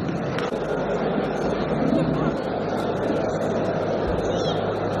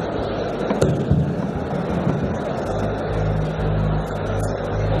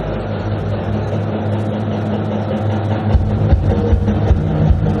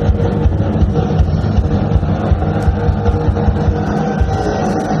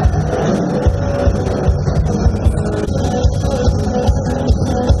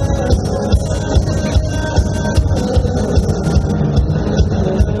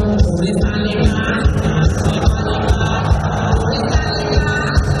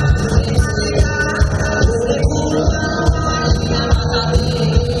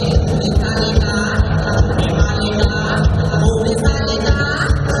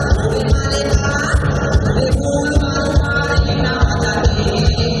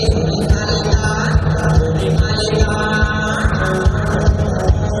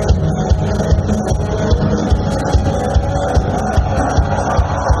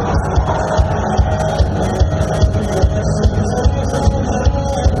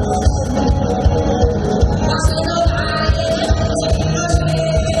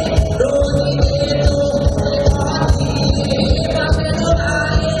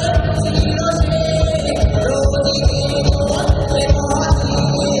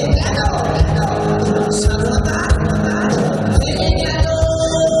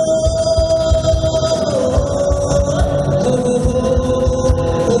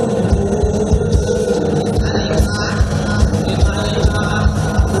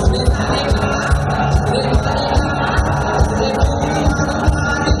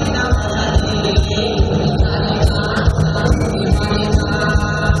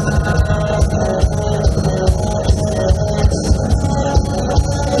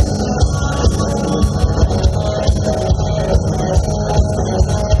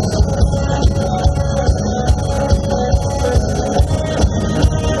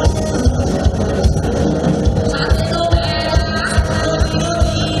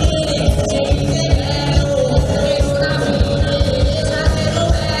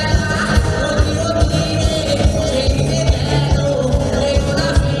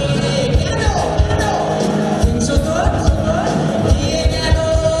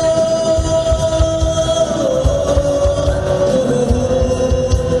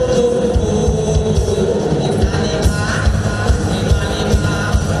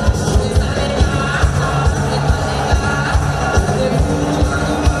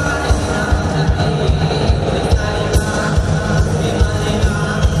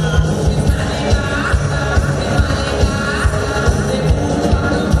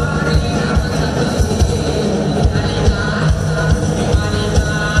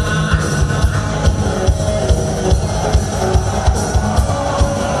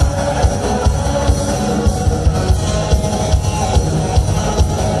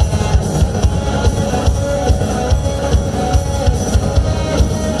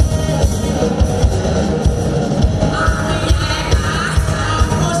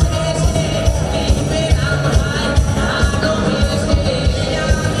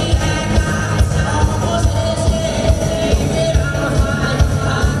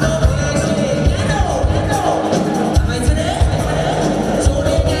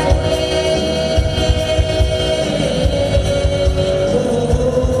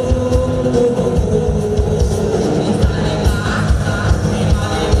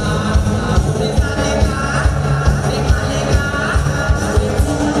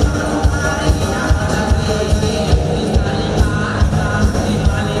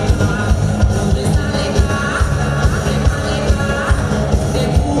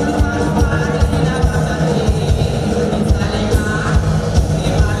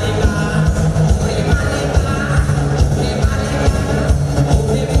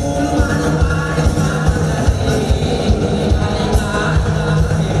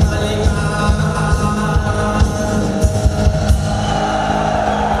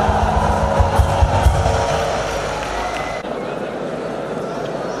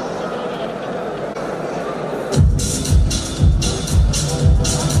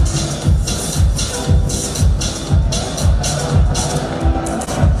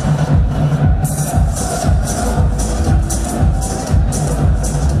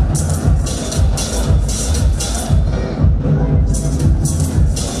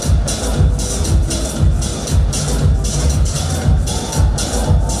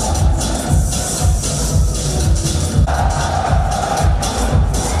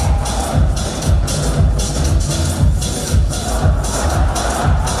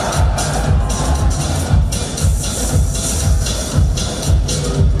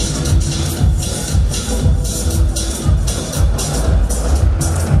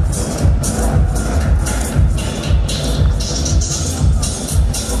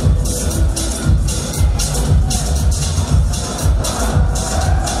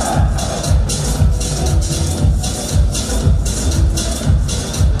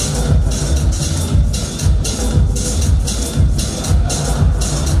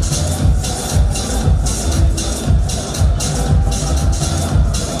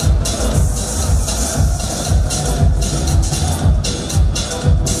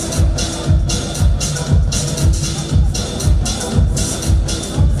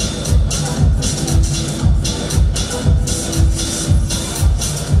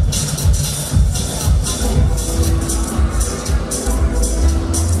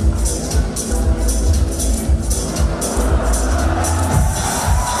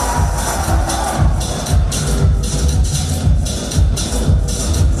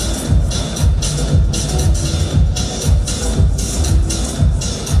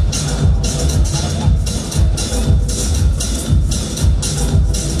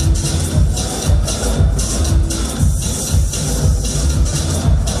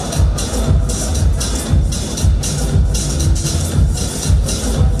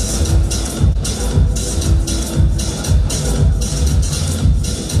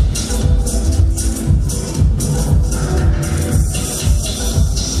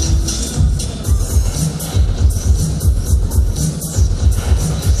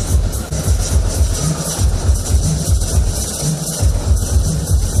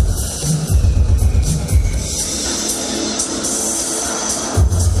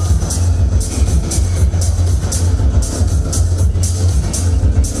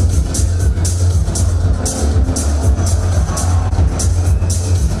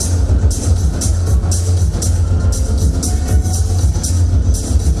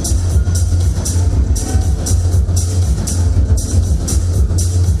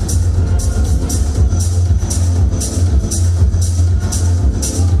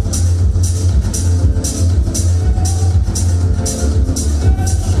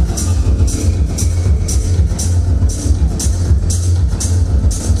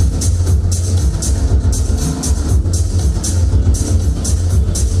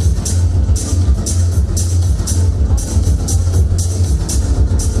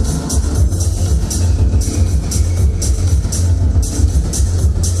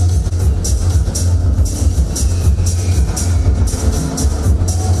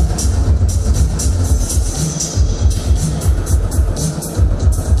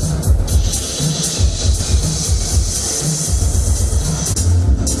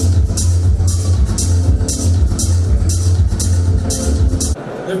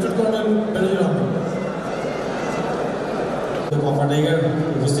লেফটেন্যান্ট কর্নেল বেনজির আহমেদ। কফা টাইগার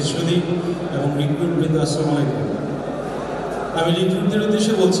উপস্থিত সুদী এবং রিক্রুট বৃন্দ, আসসালামু আলাইকুম। আমি রিক্রুটদের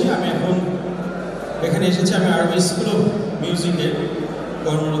উদ্দেশ্যে বলছি, আমি এখন এখানে এসেছি, আমি আর্মি স্কুল অফ মিউজিকে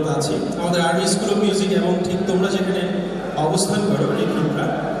কর্মরত আছি। আমাদের আর্মি স্কুল অফ মিউজিক এবং ঠিক তোমরা যেখানে অবস্থান করো রিক্রুটরা,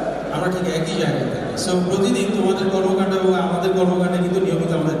 আমরা ঠিক একই জায়গায় থাকি। সো প্রতিদিন তোমাদের কর্মকাণ্ড এবং আমাদের কর্মকাণ্ডে কিন্তু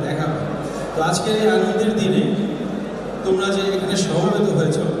নিয়মিত আমাদের দেখা হয়। তো আজকের এই আনন্দের দিনে তোমরা যে এখানে সমবেত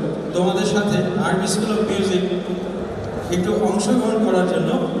হয়েছ, তোমাদের সাথে আর্মি স্কুল অফ মিউজিক একটু অংশগ্রহণ করার জন্য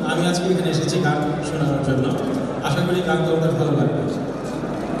আমি আজকে এখানে এসেছি গান শোনানোর জন্য। আশা করি গান তোমাদের ভালো লাগবে।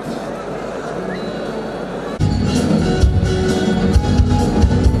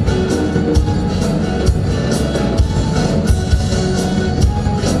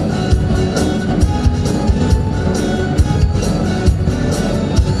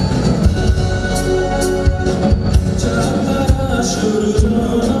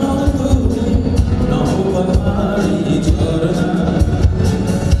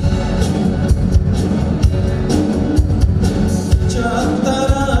 Just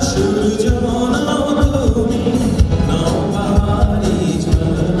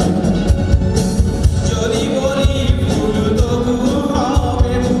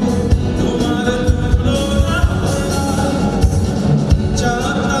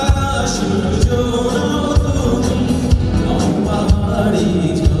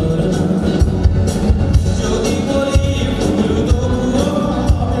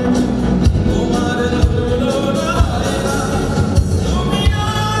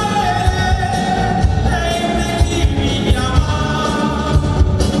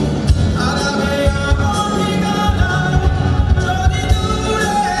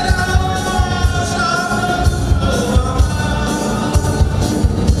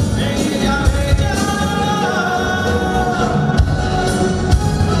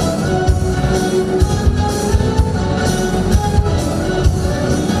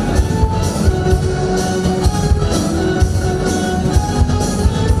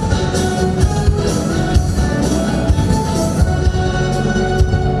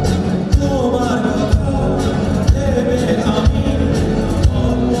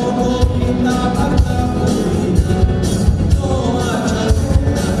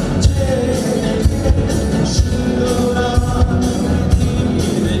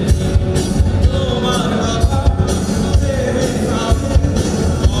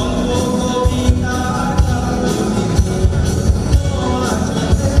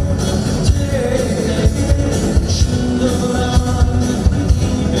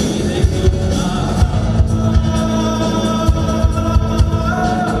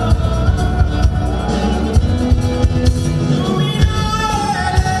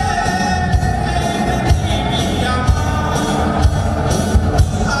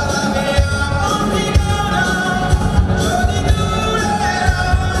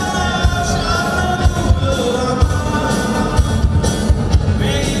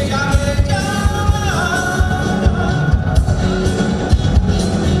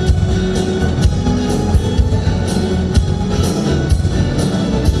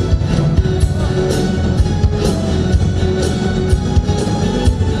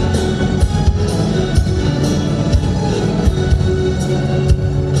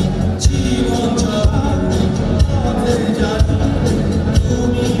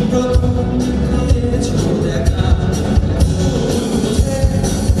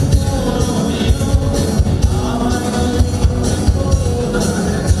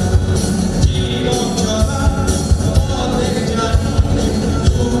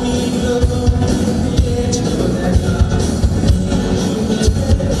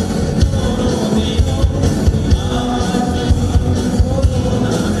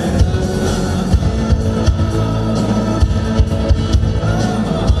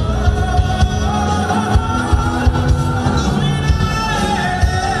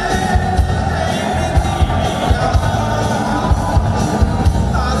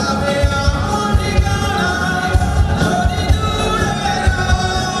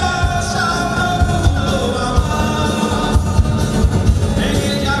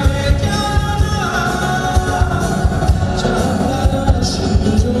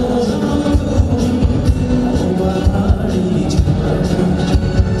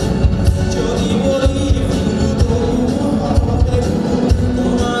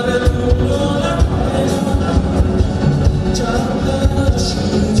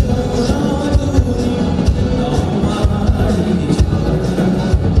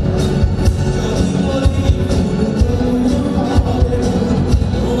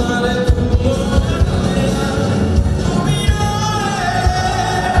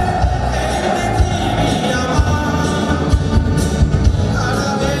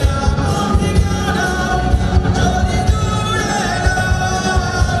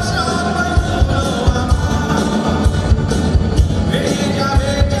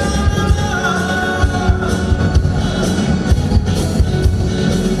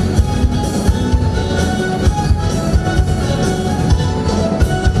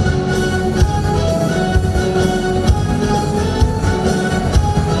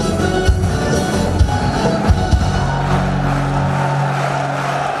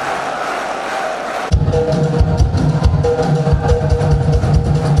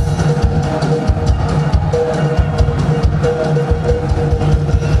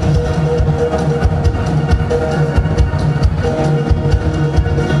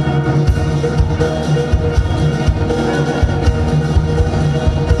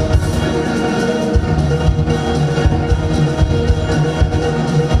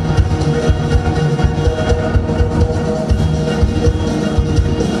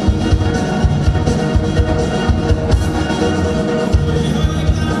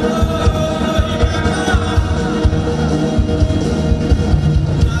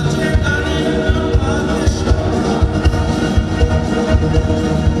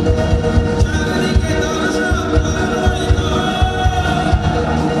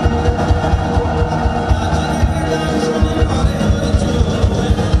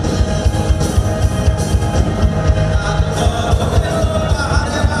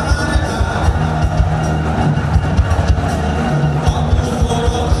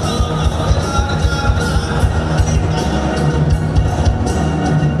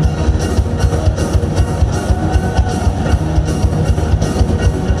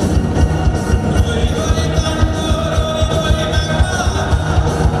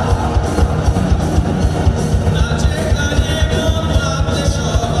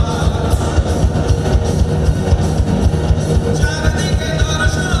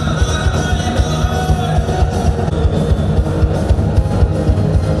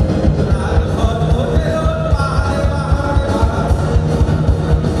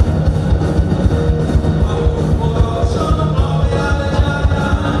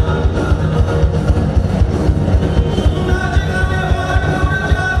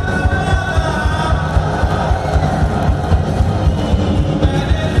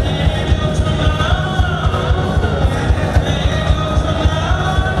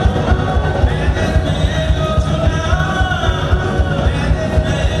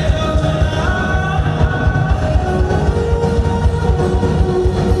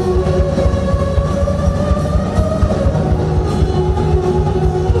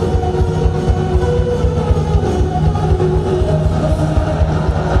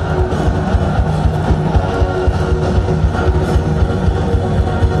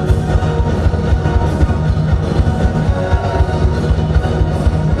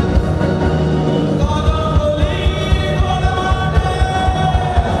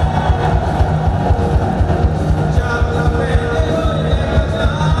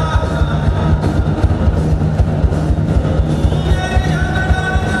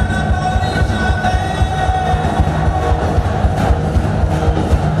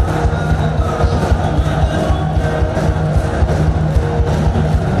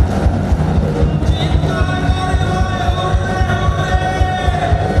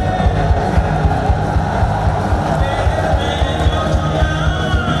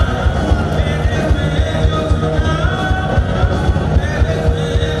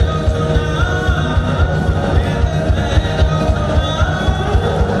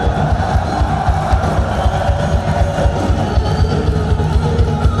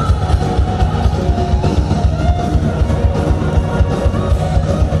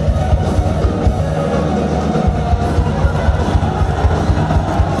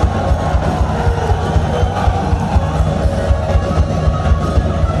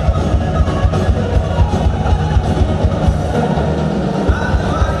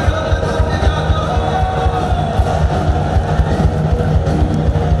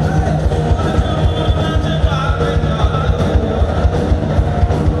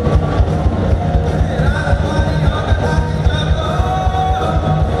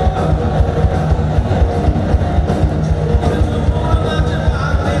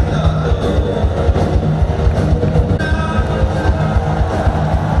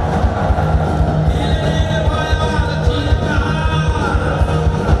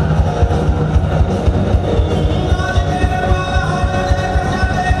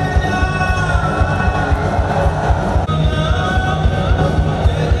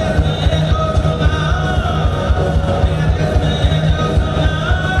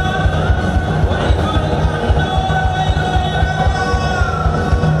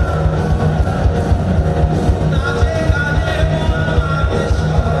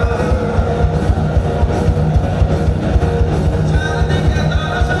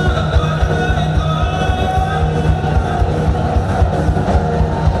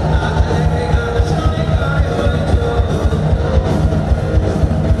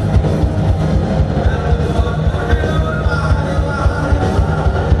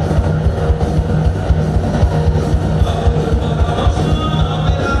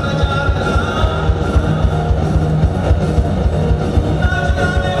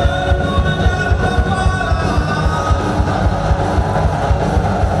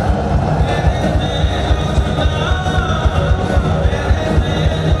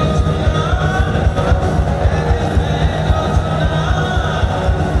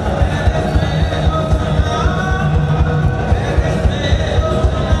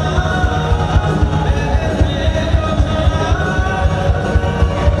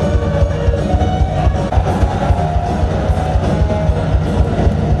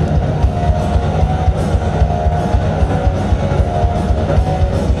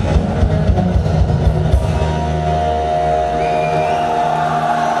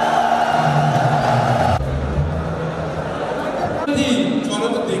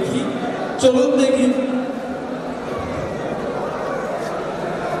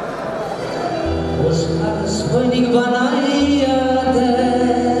সৈনিক বানাইয়া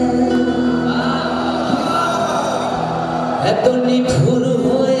দেয় এত নিঠুর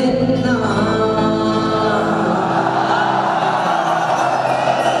হয়ে না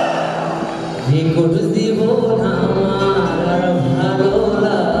রেকর্ড জীবন আমার ভালো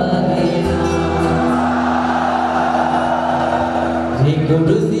লাগে না রেকর্ড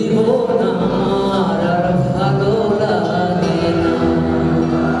জীবন আমার ভালো লাগে না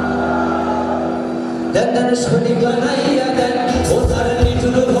দেন সৈনিক বানাইয়া দেন ও তার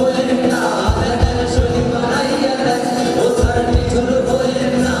নিঠুর হয়ে না দেন সৈনিক বানাইয়া দেন ও তার নিঠুর হয়ে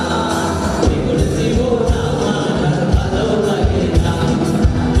না রেকর্ড জীবন আমার ভালো লাগে না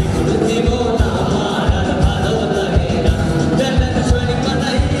রেকর্ড জীবন আমার ভালো লাগে না দেন সৈনিক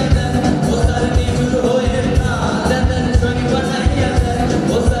বানাইয়া দেন ও তার নিঠুর হয়ে না দেন সৈনিক বানাইয়া দেন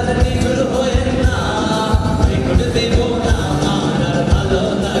ও তার নিঠুর হয়ে না রেকর্ড জীবন আমার ভালো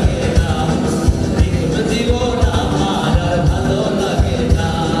লাগে না জীবন আমার ভালো লাগে না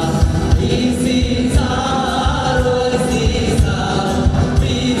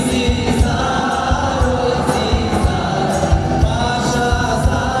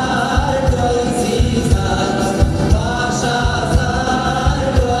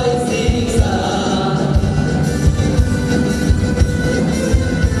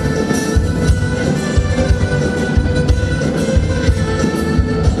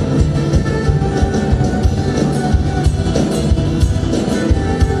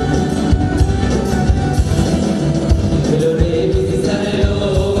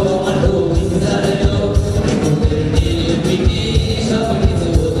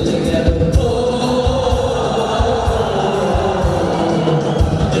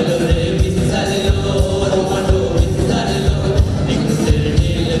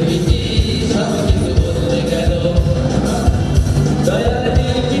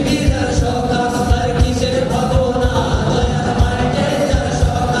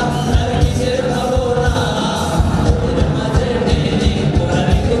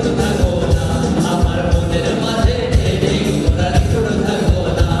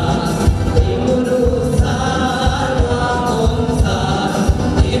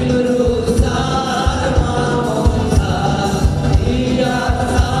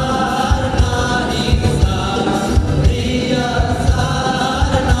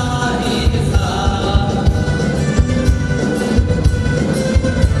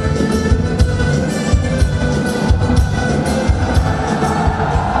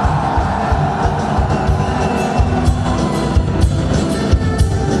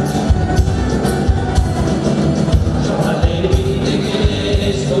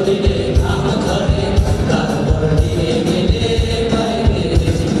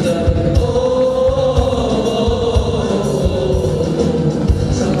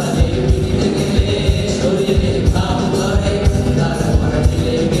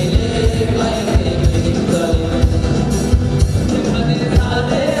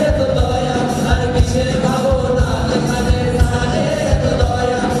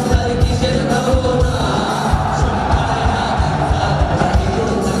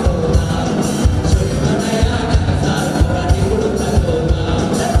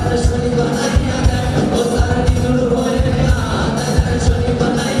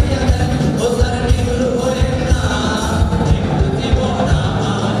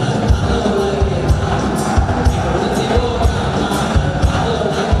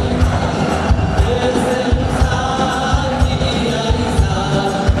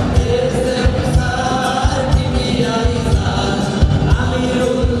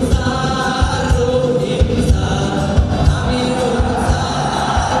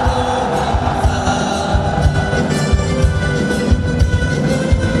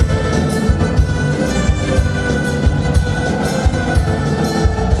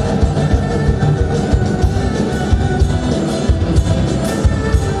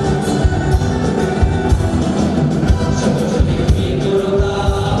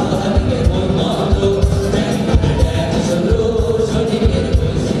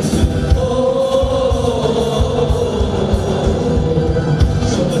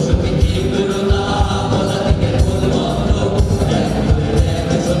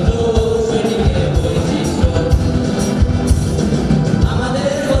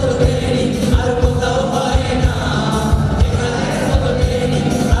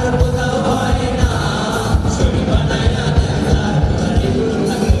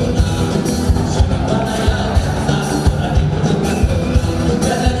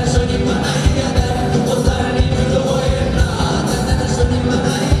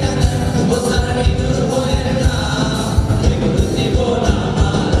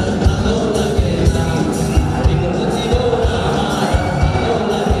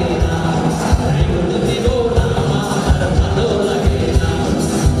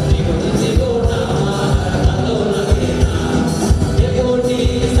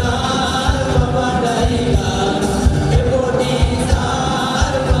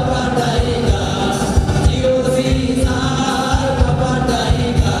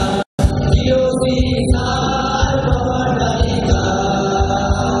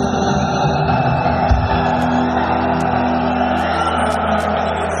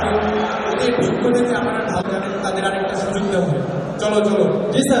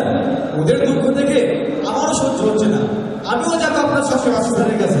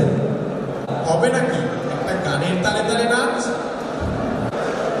স্যারের কাছে। হবে নাকি একটা গানের তালে তালে নাচ?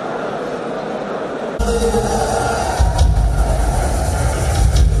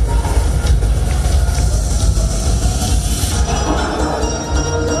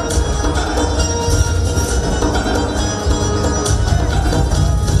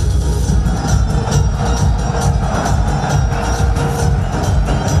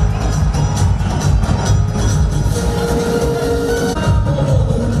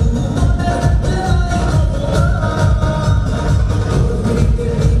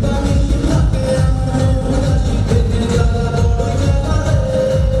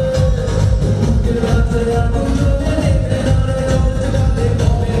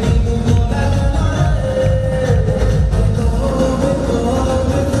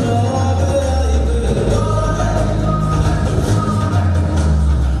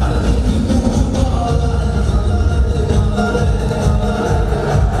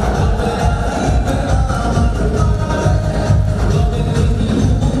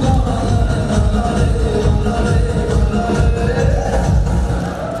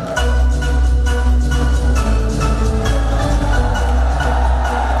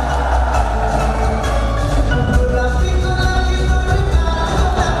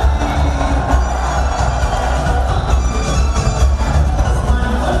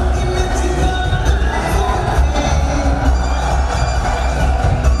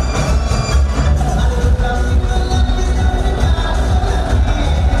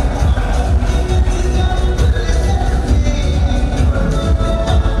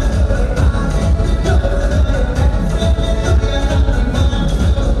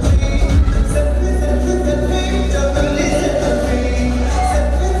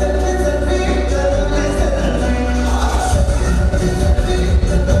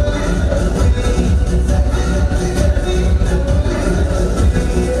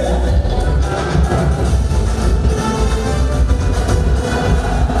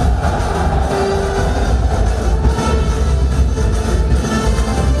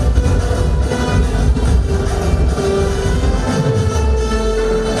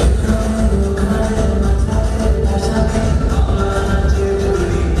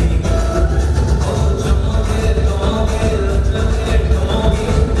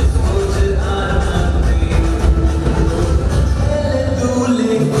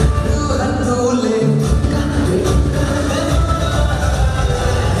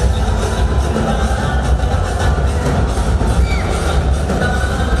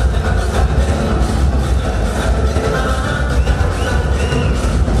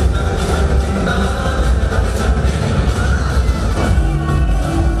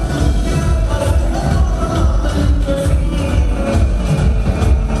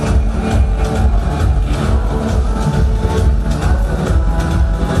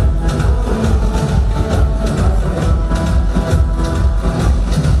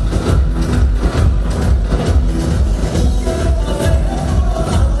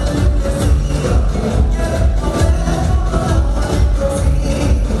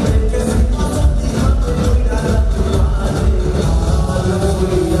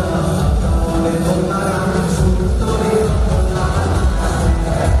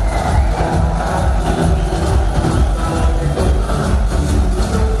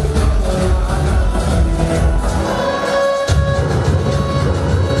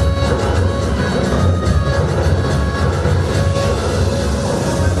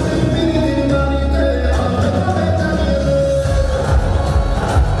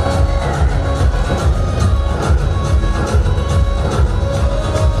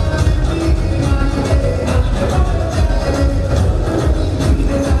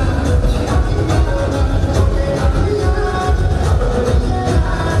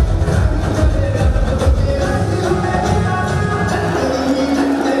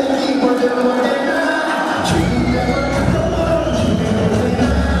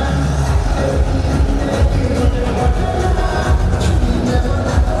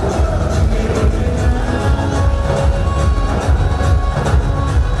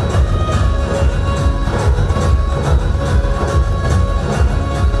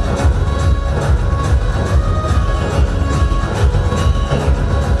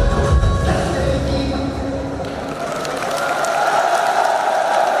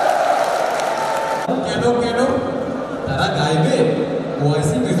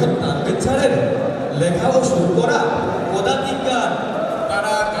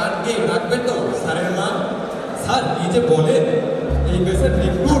 স্যার এই যে বলেন এই দেশের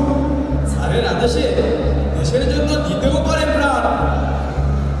রিক্রুট স্যারের আদেশে দেশের জন্য দিতেও পারে প্রাণ।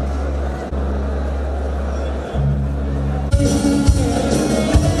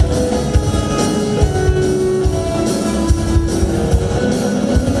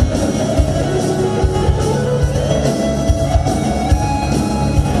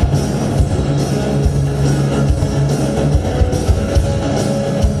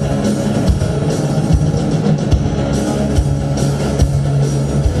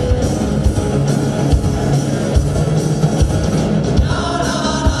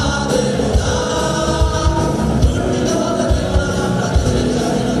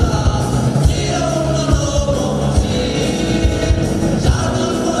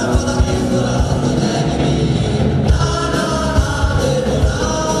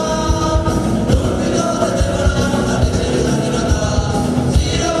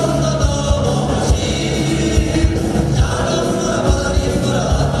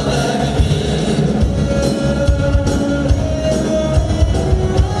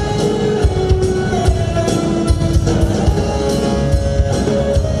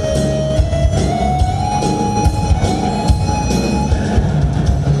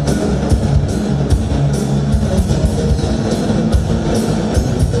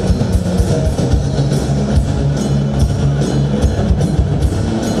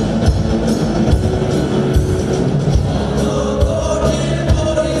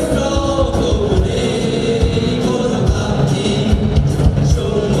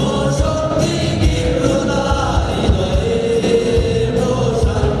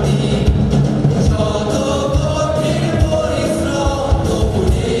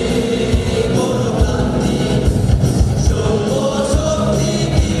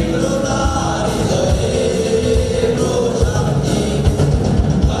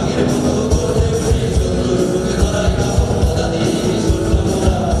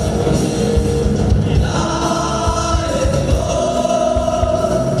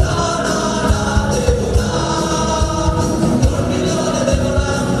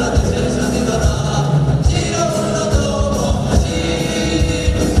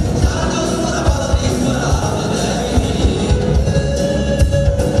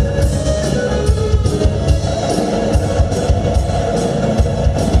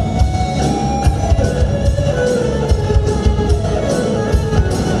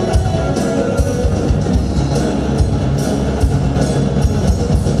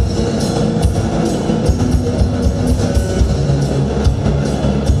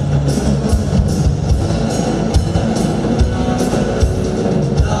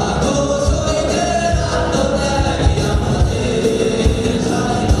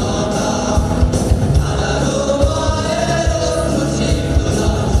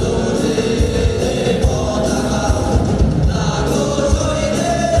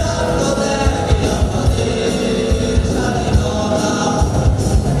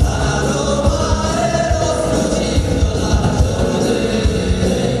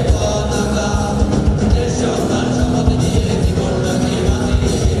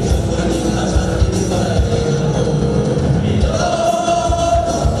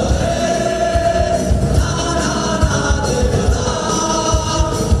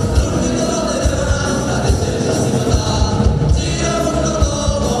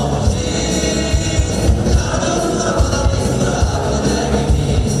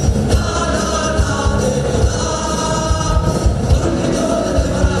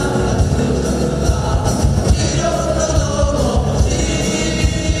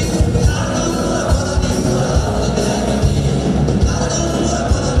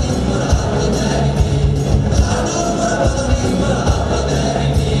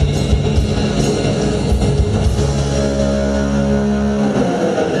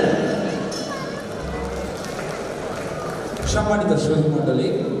 সম্মানিত শহীদ মণ্ডলী,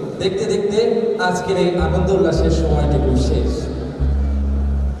 দেখতে দেখতে আজকের এই আনন্দ উল্লাসের সময়টুকু শেষ।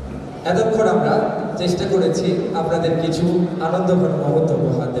 এতক্ষণ আমরা চেষ্টা করেছি আপনাদের কিছু আনন্দঘন মুহূর্ত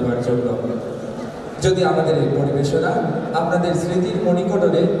উপহার দেওয়ার জন্য। যদি আমাদের এই পরিবেশনা আপনাদের স্মৃতির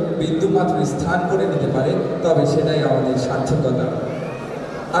মণিকোটরে বিন্দুমাত্র স্থান করে নিতে পারে, তবে সেটাই আমাদের সার্থকতা।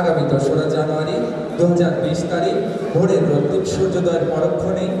 আগামী 2রা জানুয়ারি 2020 তারিখ ভোরের রক্তিম সূর্যোদয়ের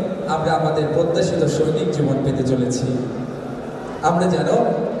পরক্ষণেই আমরা আমাদের প্রত্যাশিত সৈনিক জীবন পেতে চলেছি। আমরা যেন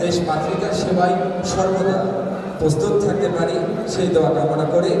দেশ মাতৃকার সেবায় সর্বদা প্রস্তুত থাকতে পারি, সেই দোয়া কামনা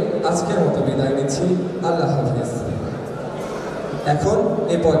করে আজকের মতো বিদায় নিচ্ছি। আল্লাহ হাফেজ। এখন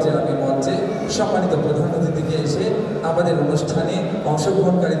এ পর্যায়ে আমি মঞ্চে সম্মানিত প্রধান অতিথিকে এসে আমাদের অনুষ্ঠানে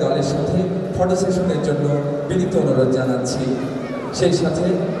অংশগ্রহণকারী দলের সাথে ফটো সেশনের জন্য বিনীত অনুরোধ জানাচ্ছি। সেই সাথে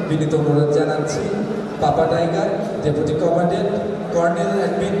বিনীত অনুরোধ জানাচ্ছি পাপা tiger, deputy commandant, colonel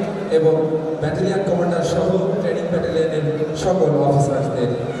admin এবং ব্যাটালিয়ন কমান্ডার সহ ট্রেনিং ব্যাটালিয়নের সকল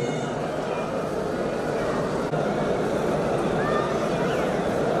অফিসারদের।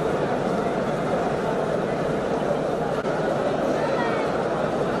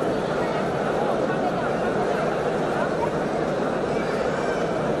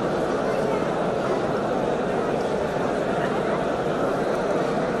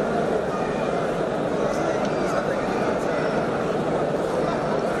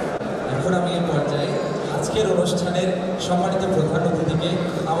 আমি এই পর্যায়ে আজকের অনুষ্ঠানের সম্মানিত প্রধান অতিথিকে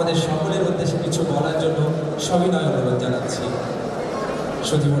আমাদের সকলের উদ্দেশ্যে কিছু বলার জন্য সবিনয় অনুরোধ জানাচ্ছি।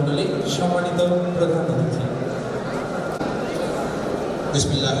 সুধীমণ্ডলী, সম্মানিত প্রধান অতিথি।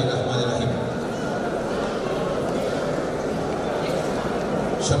 বিসমিল্লাহির রহমানির রহিম।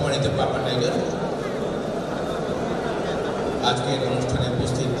 সম্মানিত পাপা টাইগার, আজকের অনুষ্ঠানে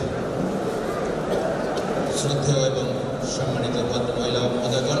উপস্থিত শ্রদ্ধেয় এবং সম্মানিত ভদ্র মহিলা ও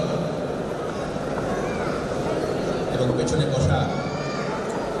মহোদয়গণ এবং পেছনে বসা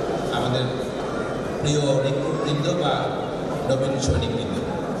আমাদের প্রিয় রিক্রুটবৃন্দ বা নবীন সৈনিকবৃন্দ,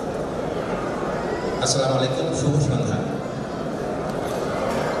 আসসালামু আলাইকুম, শুভ সন্ধ্যা।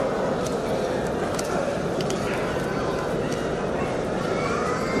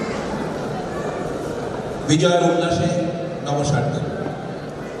 বিজয়ের উল্লাসে নবসার্থ।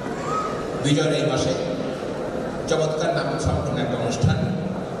 বিজয়ের এই মাসে চমৎকার নাম সম্পন্ন একটা অনুষ্ঠান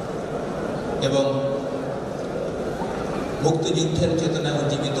এবং মুক্তিযুদ্ধের চেতনায়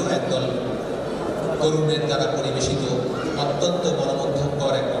উজ্জীবিত একদল তরুণের দ্বারা পরিবেশিত অত্যন্ত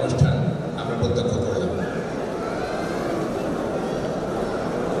মনোমুগ্ধকর একটা অনুষ্ঠান আমরা প্রত্যক্ষ করলাম।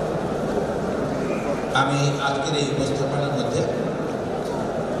 আমি আজকের এই উপস্থাপনার মধ্যে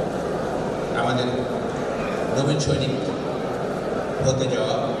আমাদের নবীন সৈনিক হতে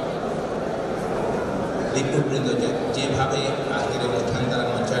যাওয়া রিক্রুটবৃন্দ যেভাবে আজকের অনুষ্ঠানে তারা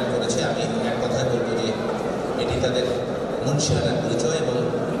মঞ্চায়ন করেছে, আমি এক কথায় বলবো যে এটি তাদের মুন্সিয়ানার পরিচয় এবং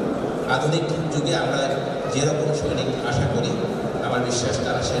আধুনিক যুগে আমরা যেরকম সৈনিক আশা করি আমার বিশ্বাস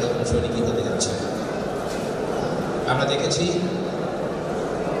তারা সেরকম সৈনিকই হতে যাচ্ছে। আমরা দেখেছি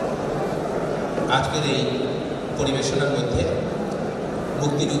আজকের এই পরিবেশনার মধ্যে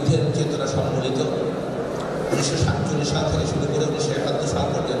মুক্তিযুদ্ধের চেতনা সম্বলিত 1947 সাল থেকে শুরু করে 1971 সাল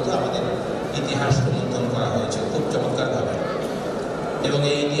পর্যন্ত আমাদের ইতিহাস রোমন্থন করা হয়েছে খুব চমৎকারভাবে এবং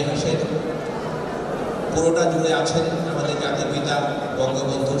এই ইতিহাসের পুরোটা জুড়ে আছেন আমাদের জাতির পিতা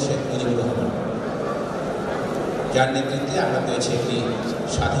বঙ্গবন্ধু শেখ মুজিবুর রহমান, যার নেতৃত্বে আমরা পেয়েছি একটি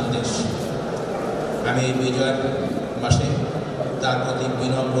স্বাধীন দেশ। আমি এই বিজয়ের মাসে তার প্রতি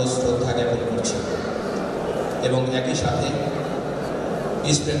বিনম্র শ্রদ্ধা জ্ঞাপন করছি এবং একই সাথে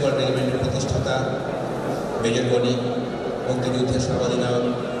ইস্ট বেঙ্গল রেজিমেন্টের প্রতিষ্ঠাতা মেজর গনি, মুক্তিযুদ্ধের সর্বাধিনায়ক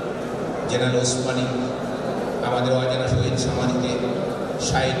জেনারেল ওসমানী, আমাদের অজানা শহীদ সমাধিতে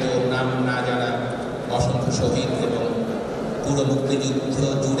সাহিত্য নাম না জানা অসংখ্য শহীদ এবং পুরো মুক্তিযুদ্ধ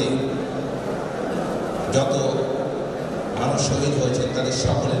জুড়ে যত মানুষ শহীদ হয়েছেন তাদের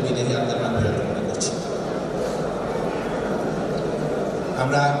সকলের বিদেহী আত্মার মাধ্যমে কামনা করছি।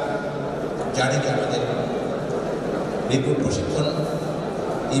 আমরা জানি যে আমাদের রিক্রুট প্রশিক্ষণ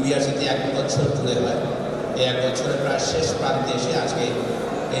ইবিআরসিতে 1 বছর জুড়ে হয়। এই 1 বছরের প্রায় শেষ প্রান্তে এসে আজকে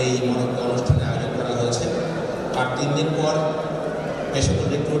এই মনোজ্ঞ অনুষ্ঠানে আয়োজন করা হয়েছে। আর 3 দিন পর বেসরকারি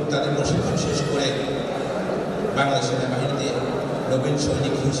রিক্রুট তাদের প্রশিক্ষণ শেষ করে বাংলাদেশ সেনাবাহিনীতে নবীন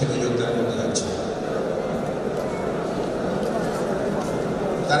সৈনিক হিসেবে যোগদান করতে যাচ্ছে।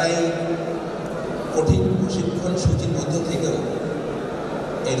 তারা এই কঠিন প্রশিক্ষণ সূচির মধ্যে থেকেও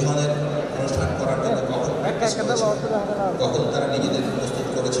এই ধরনের অনুষ্ঠান করার জন্য কখন তারা নিজেদের প্রস্তুত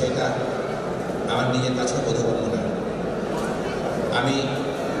করেছে এটা আমার নিজের কাছে বোধগম্য নয়। আমি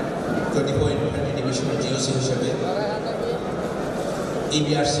 24 ইনফ্যান্ট্রি ডিভিশনের জিওসি হিসেবে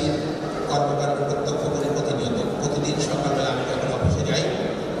ইবিআরসির কর্মকাণ্ড প্রত্যক্ষ করি প্রতিনিয়ত। প্রতিদিন সকালবেলা আমি যখন অফিসে যাই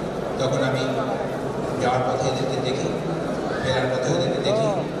তখন আমি যাওয়ার পথে এদেরকে দেখি, ফেরার পথে ওদেরকে দেখি।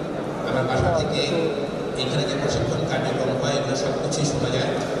 আমার বাসা থেকে এখানে যে প্রশিক্ষণ কার্যক্রম হয় এগুলো সব কিছুই শোনা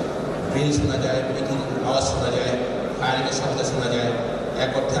যায়। ড্রিল শোনা যায়, পিকিং আওয়াজ শোনা যায়, ফায়ারিংয়ের শব্দ শোনা যায়।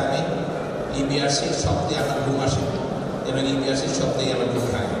 এক অর্থে আমি ইবিআরসির শব্দে আমার ঘুম আসে এবং ইবিআরসির শব্দেই আমার ঘুম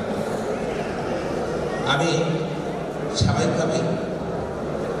খায়। আমি স্বাভাবিকভাবে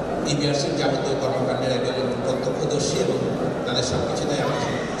ইবিআরসির যাবতীয় কর্মকাণ্ডের একজন প্রত্যক্ষদর্শী এবং তাদের সব কিছুতে আমার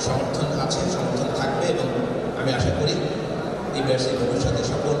সমর্থন আছে, সমর্থন থাকবে এবং আমি আশা করি ইবিআরসির ভবিষ্যতে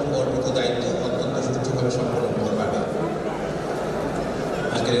সকল অর্পিত দায়িত্ব অত্যন্ত সুষ্ঠুভাবে সম্পন্ন করতে পারবে।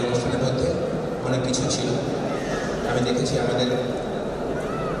 আজকের এই অনুষ্ঠানের মধ্যে অনেক কিছু ছিল। আমি দেখেছি আমাদের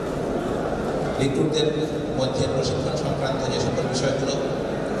রিক্রুটদের মধ্যে প্রশিক্ষণ সংক্রান্ত যে সকল বিষয়গুলো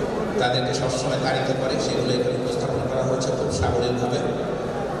তাদেরকে সবসময় তাড়িত করে সেগুলো এখানে উপস্থাপন করা হয়েছে খুব সাবলীলভাবে।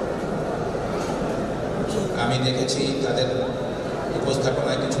 আমি দেখেছি তাদের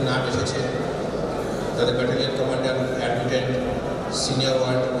উপস্থাপনায় কিছু নাম এসেছে। তাদের battalion commander অ্যাডমিটেন্ট senior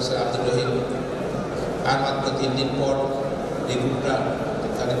word officer Abdul রহিম, আর মাত্র 3 দিন পর রিক্রুটরা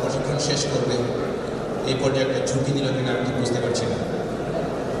তাদের প্রশিক্ষণ শেষ করবে। এই পর্যায়ে একটা ঝুঁকি দিল কিনা আমি ঠিক বুঝতে পারছি না।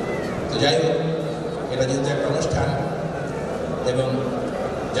 তো যাই হোক, এটা যেহেতু একটা অনুষ্ঠান এবং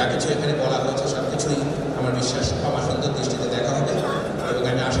যা কিছু এখানে বলা হয়েছে সব কিছুই আমার বিশ্বাস ক্ষমা সুন্দর দৃষ্টিতে দেখা হবে এবং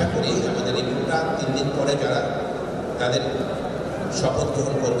আমি আশা করি আমাদের রিক্রুটরা 3 দিন পরে যারা তাদের শপথ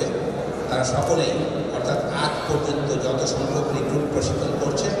গ্রহণ করবে তারা সকলেই, অর্থাৎ আজ পর্যন্ত যত সংখ্যক রিক্রুট প্রশিক্ষণ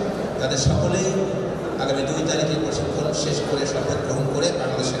করছে তাদের সকলেই আগামী 2 তারিখে প্রশিক্ষণ শেষ করে শপথ গ্রহণ করে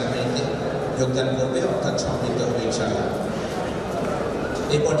বাংলাদেশ সেনাবাহিনীতে যোগদান করবে, অর্থাৎ সমৃদ্ধ হবে ইনশাআল্লাহ।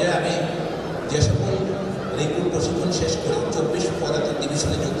 এই পর্যায়ে আমি যে সকল রিক্রুট প্রশিক্ষণ শেষ করে 24 পদাতিক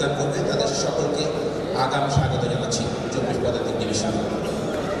ডিভিশনে যোগদান করবে তাদের সকলকে আগাম স্বাগত জানাচ্ছি 24 পদাতিক ডিভিশন।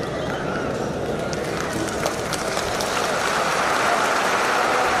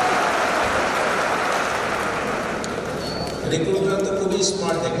 রিক্রুটরা তো খুবই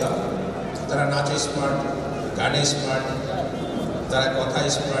স্মার্ট দেখলাম। তারা নাচে স্মার্ট, গানে স্মার্ট, তারা কথায়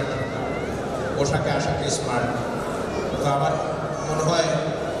স্মার্ট, পোশাকে আশাকে স্মার্ট। তো আমার মনে হয়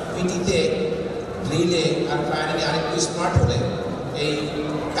পিটিতে, ড্রিলে আর ফায়ারিংয়ে আরেকটু স্মার্ট হলে এই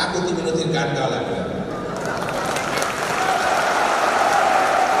কাকুতি বিনতির গান গাওয়া লাগবে।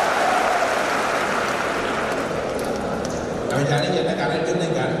 আমি জানি যে এটা গানের জন্য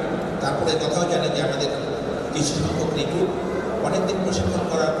গান, তারপরে কথাও জানি যে আমাদের কিছু সংখ্যক রিক্রুট অনেকদিন প্রশিক্ষণ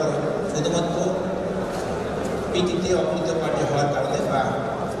করার পর শুধুমাত্র পিটিতে অকৃত কার্য হওয়ার কারণে বা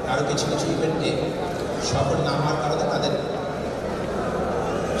আরও কিছু কিছু ইভেন্টে সফল না হওয়ার কারণে তাদের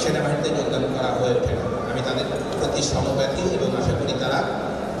সেনাবাহিনীতে যোগদান করা হয়ে ওঠে না। আমি তাদের প্রতি সমব্যথী এবং আশা করি তারা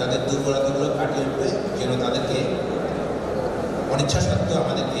তাদের দুর্বলতাগুলো কাটিয়ে উঠবে, যেন তাদেরকে অনিচ্ছা সত্ত্বেও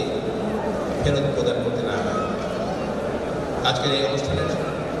আমাদেরকে ফেরত প্রদান করতে না হয়। আজকের এই অনুষ্ঠানের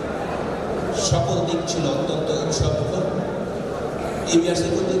সকল দিক ছিল অত্যন্ত উৎসবমুখর। ইবিআরসি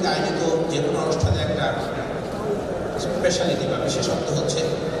কর্তৃক আয়োজিত যে কোনো অনুষ্ঠানে একটা স্পেশালিটি বা বিশেষত্ব হচ্ছে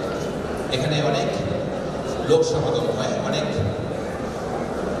এখানে অনেক লোক সমাগম হয়, অনেক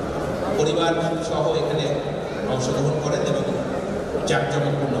পরিবার সহ এখানে অংশগ্রহণ করেন এবং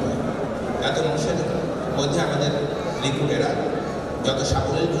জাঁকজমকপূর্ণ হয়। এত মানুষের মধ্যে আমাদের রিক্রুটেরা যত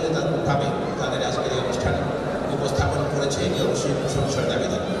সাফল্যভাবে তাদের আজকের এই অনুষ্ঠান উপস্থাপন করেছে এটি অবশ্যই প্রশংসার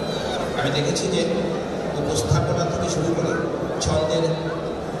দাবিদার। আমি দেখেছি যে উপস্থাপনা থেকে শুরু করে ছন্দের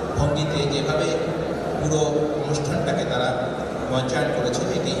ভঙ্গিতে যেভাবে পুরো অনুষ্ঠানটাকে তারা মঞ্চায়ন করেছে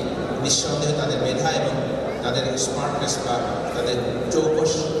এটি নিঃসন্দেহে তাদের মেধা এবং তাদের স্মার্টনেস বা তাদের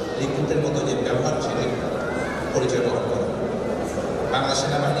চৌকস রিক্রুটের মতো যে ব্যবহার সেটির পরিচয় বহন করে। বাংলাদেশ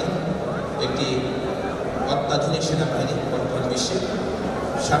সেনাবাহিনী একটি অত্যাধুনিক সেনাবাহিনী বর্তমান বিশ্বে।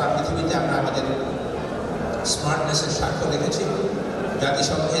 সারা পৃথিবীতে আমরা আমাদের স্মার্টনেসের সাক্ষ্য রেখেছি।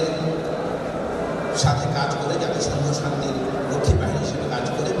 জাতিসংঘের সাথে কাজ করে জাতিসংঘ শান্তির রক্ষী বাহিনী হিসেবে কাজ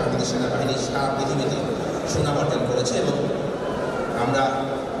করে বাংলাদেশ সেনাবাহিনী সারা পৃথিবীতে সুনাম অর্জন করেছে এবং আমরা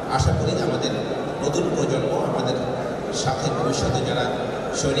আশা করি আমাদের নতুন প্রজন্ম আমাদের সাথে ভবিষ্যতে যারা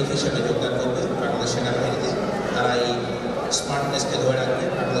সৈনিক হিসেবে যোগদান করবে বাংলাদেশ সেনাবাহিনীতে তারা এই স্মার্টনেসকে ধরে রাখবে,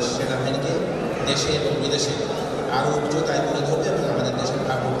 বাংলাদেশ সেনাবাহিনীকে দেশে এবং বিদেশে আরও উচ্চতায় তুলে ধরবে এবং আমাদের দেশের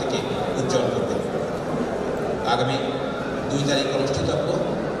ভাবমূর্তিকে উজ্জ্বল করবে। আগামী 2 তারিখ অনুষ্ঠিতব্য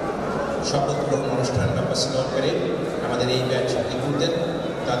শপথ গ্রহণ অনুষ্ঠান বা পাসিং প্যারেড আমাদের এই ব্যাচ রিক্রুটদের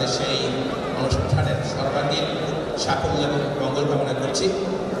তাদের সেই অনুষ্ঠানের সর্বাঙ্গীন সাফল্য এবং মঙ্গল কামনা করছি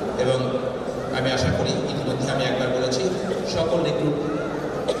এবং আমি আশা করি ইতিমধ্যে আমি একবার বলেছি সকল রিক্রুট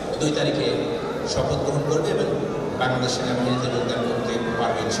 2 তারিখে শপথ গ্রহণ করবে এবং বাংলাদেশ সেনাবাহিনীতে যোগদান করতে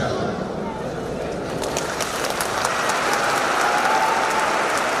পারবে ইনশাআল্লাহ।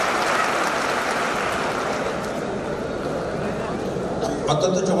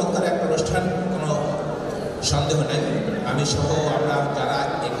 অত্যন্ত চমৎকার একটা অনুষ্ঠান, কোনো সন্দেহ নেই। আমি সহ আমরা যারা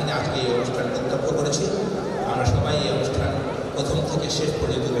এখানে আজকে এই অনুষ্ঠান প্রত্যক্ষ করেছি, আমরা সবাই এই অনুষ্ঠান প্রথম থেকে শেষ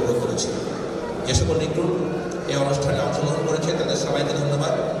পর্যন্ত উপভোগ করেছি। যে সকল রিক্রুট এই অনুষ্ঠানে অংশগ্রহণ করেছে তাদের সবাইকে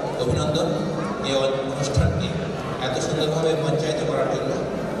ধন্যবাদ, অভিনন্দন। এই অনুষ্ঠানটি এত সুন্দরভাবে মঞ্চায়িত করার জন্য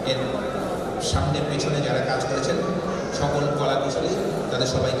এর সামনে পেছনে যারা কাজ করেছেন সকল কলাকুশলী, তাদের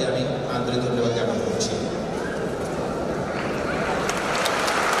সবাইকে আমি আন্তরিক ধন্যবাদ জ্ঞাপন করছি।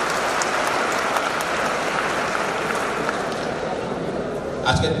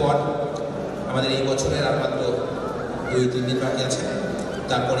 আজকের পর আমাদের এই বছরের আর মাত্র 2-3 দিন বাকি আছে,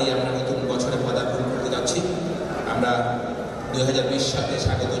 তারপরেই আমরা নতুন বছরে পদার্পণ করতে যাচ্ছি। আমরা 2020 সালে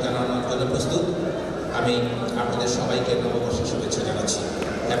স্বাগত জানানোর জন্য প্রস্তুত। আমি আপনাদের সবাইকে নববর্ষের শুভেচ্ছা জানাচ্ছি।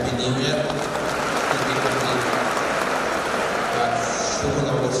 হ্যাপি নিউ ইয়ার, শুভ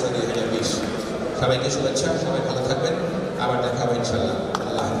নববর্ষ 2020। সবাইকে শুভেচ্ছা, সবাই ভালো থাকবেন, আবার দেখা হবে ইনশাল্লাহ।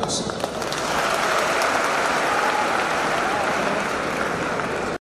 আল্লাহ হাফিজ।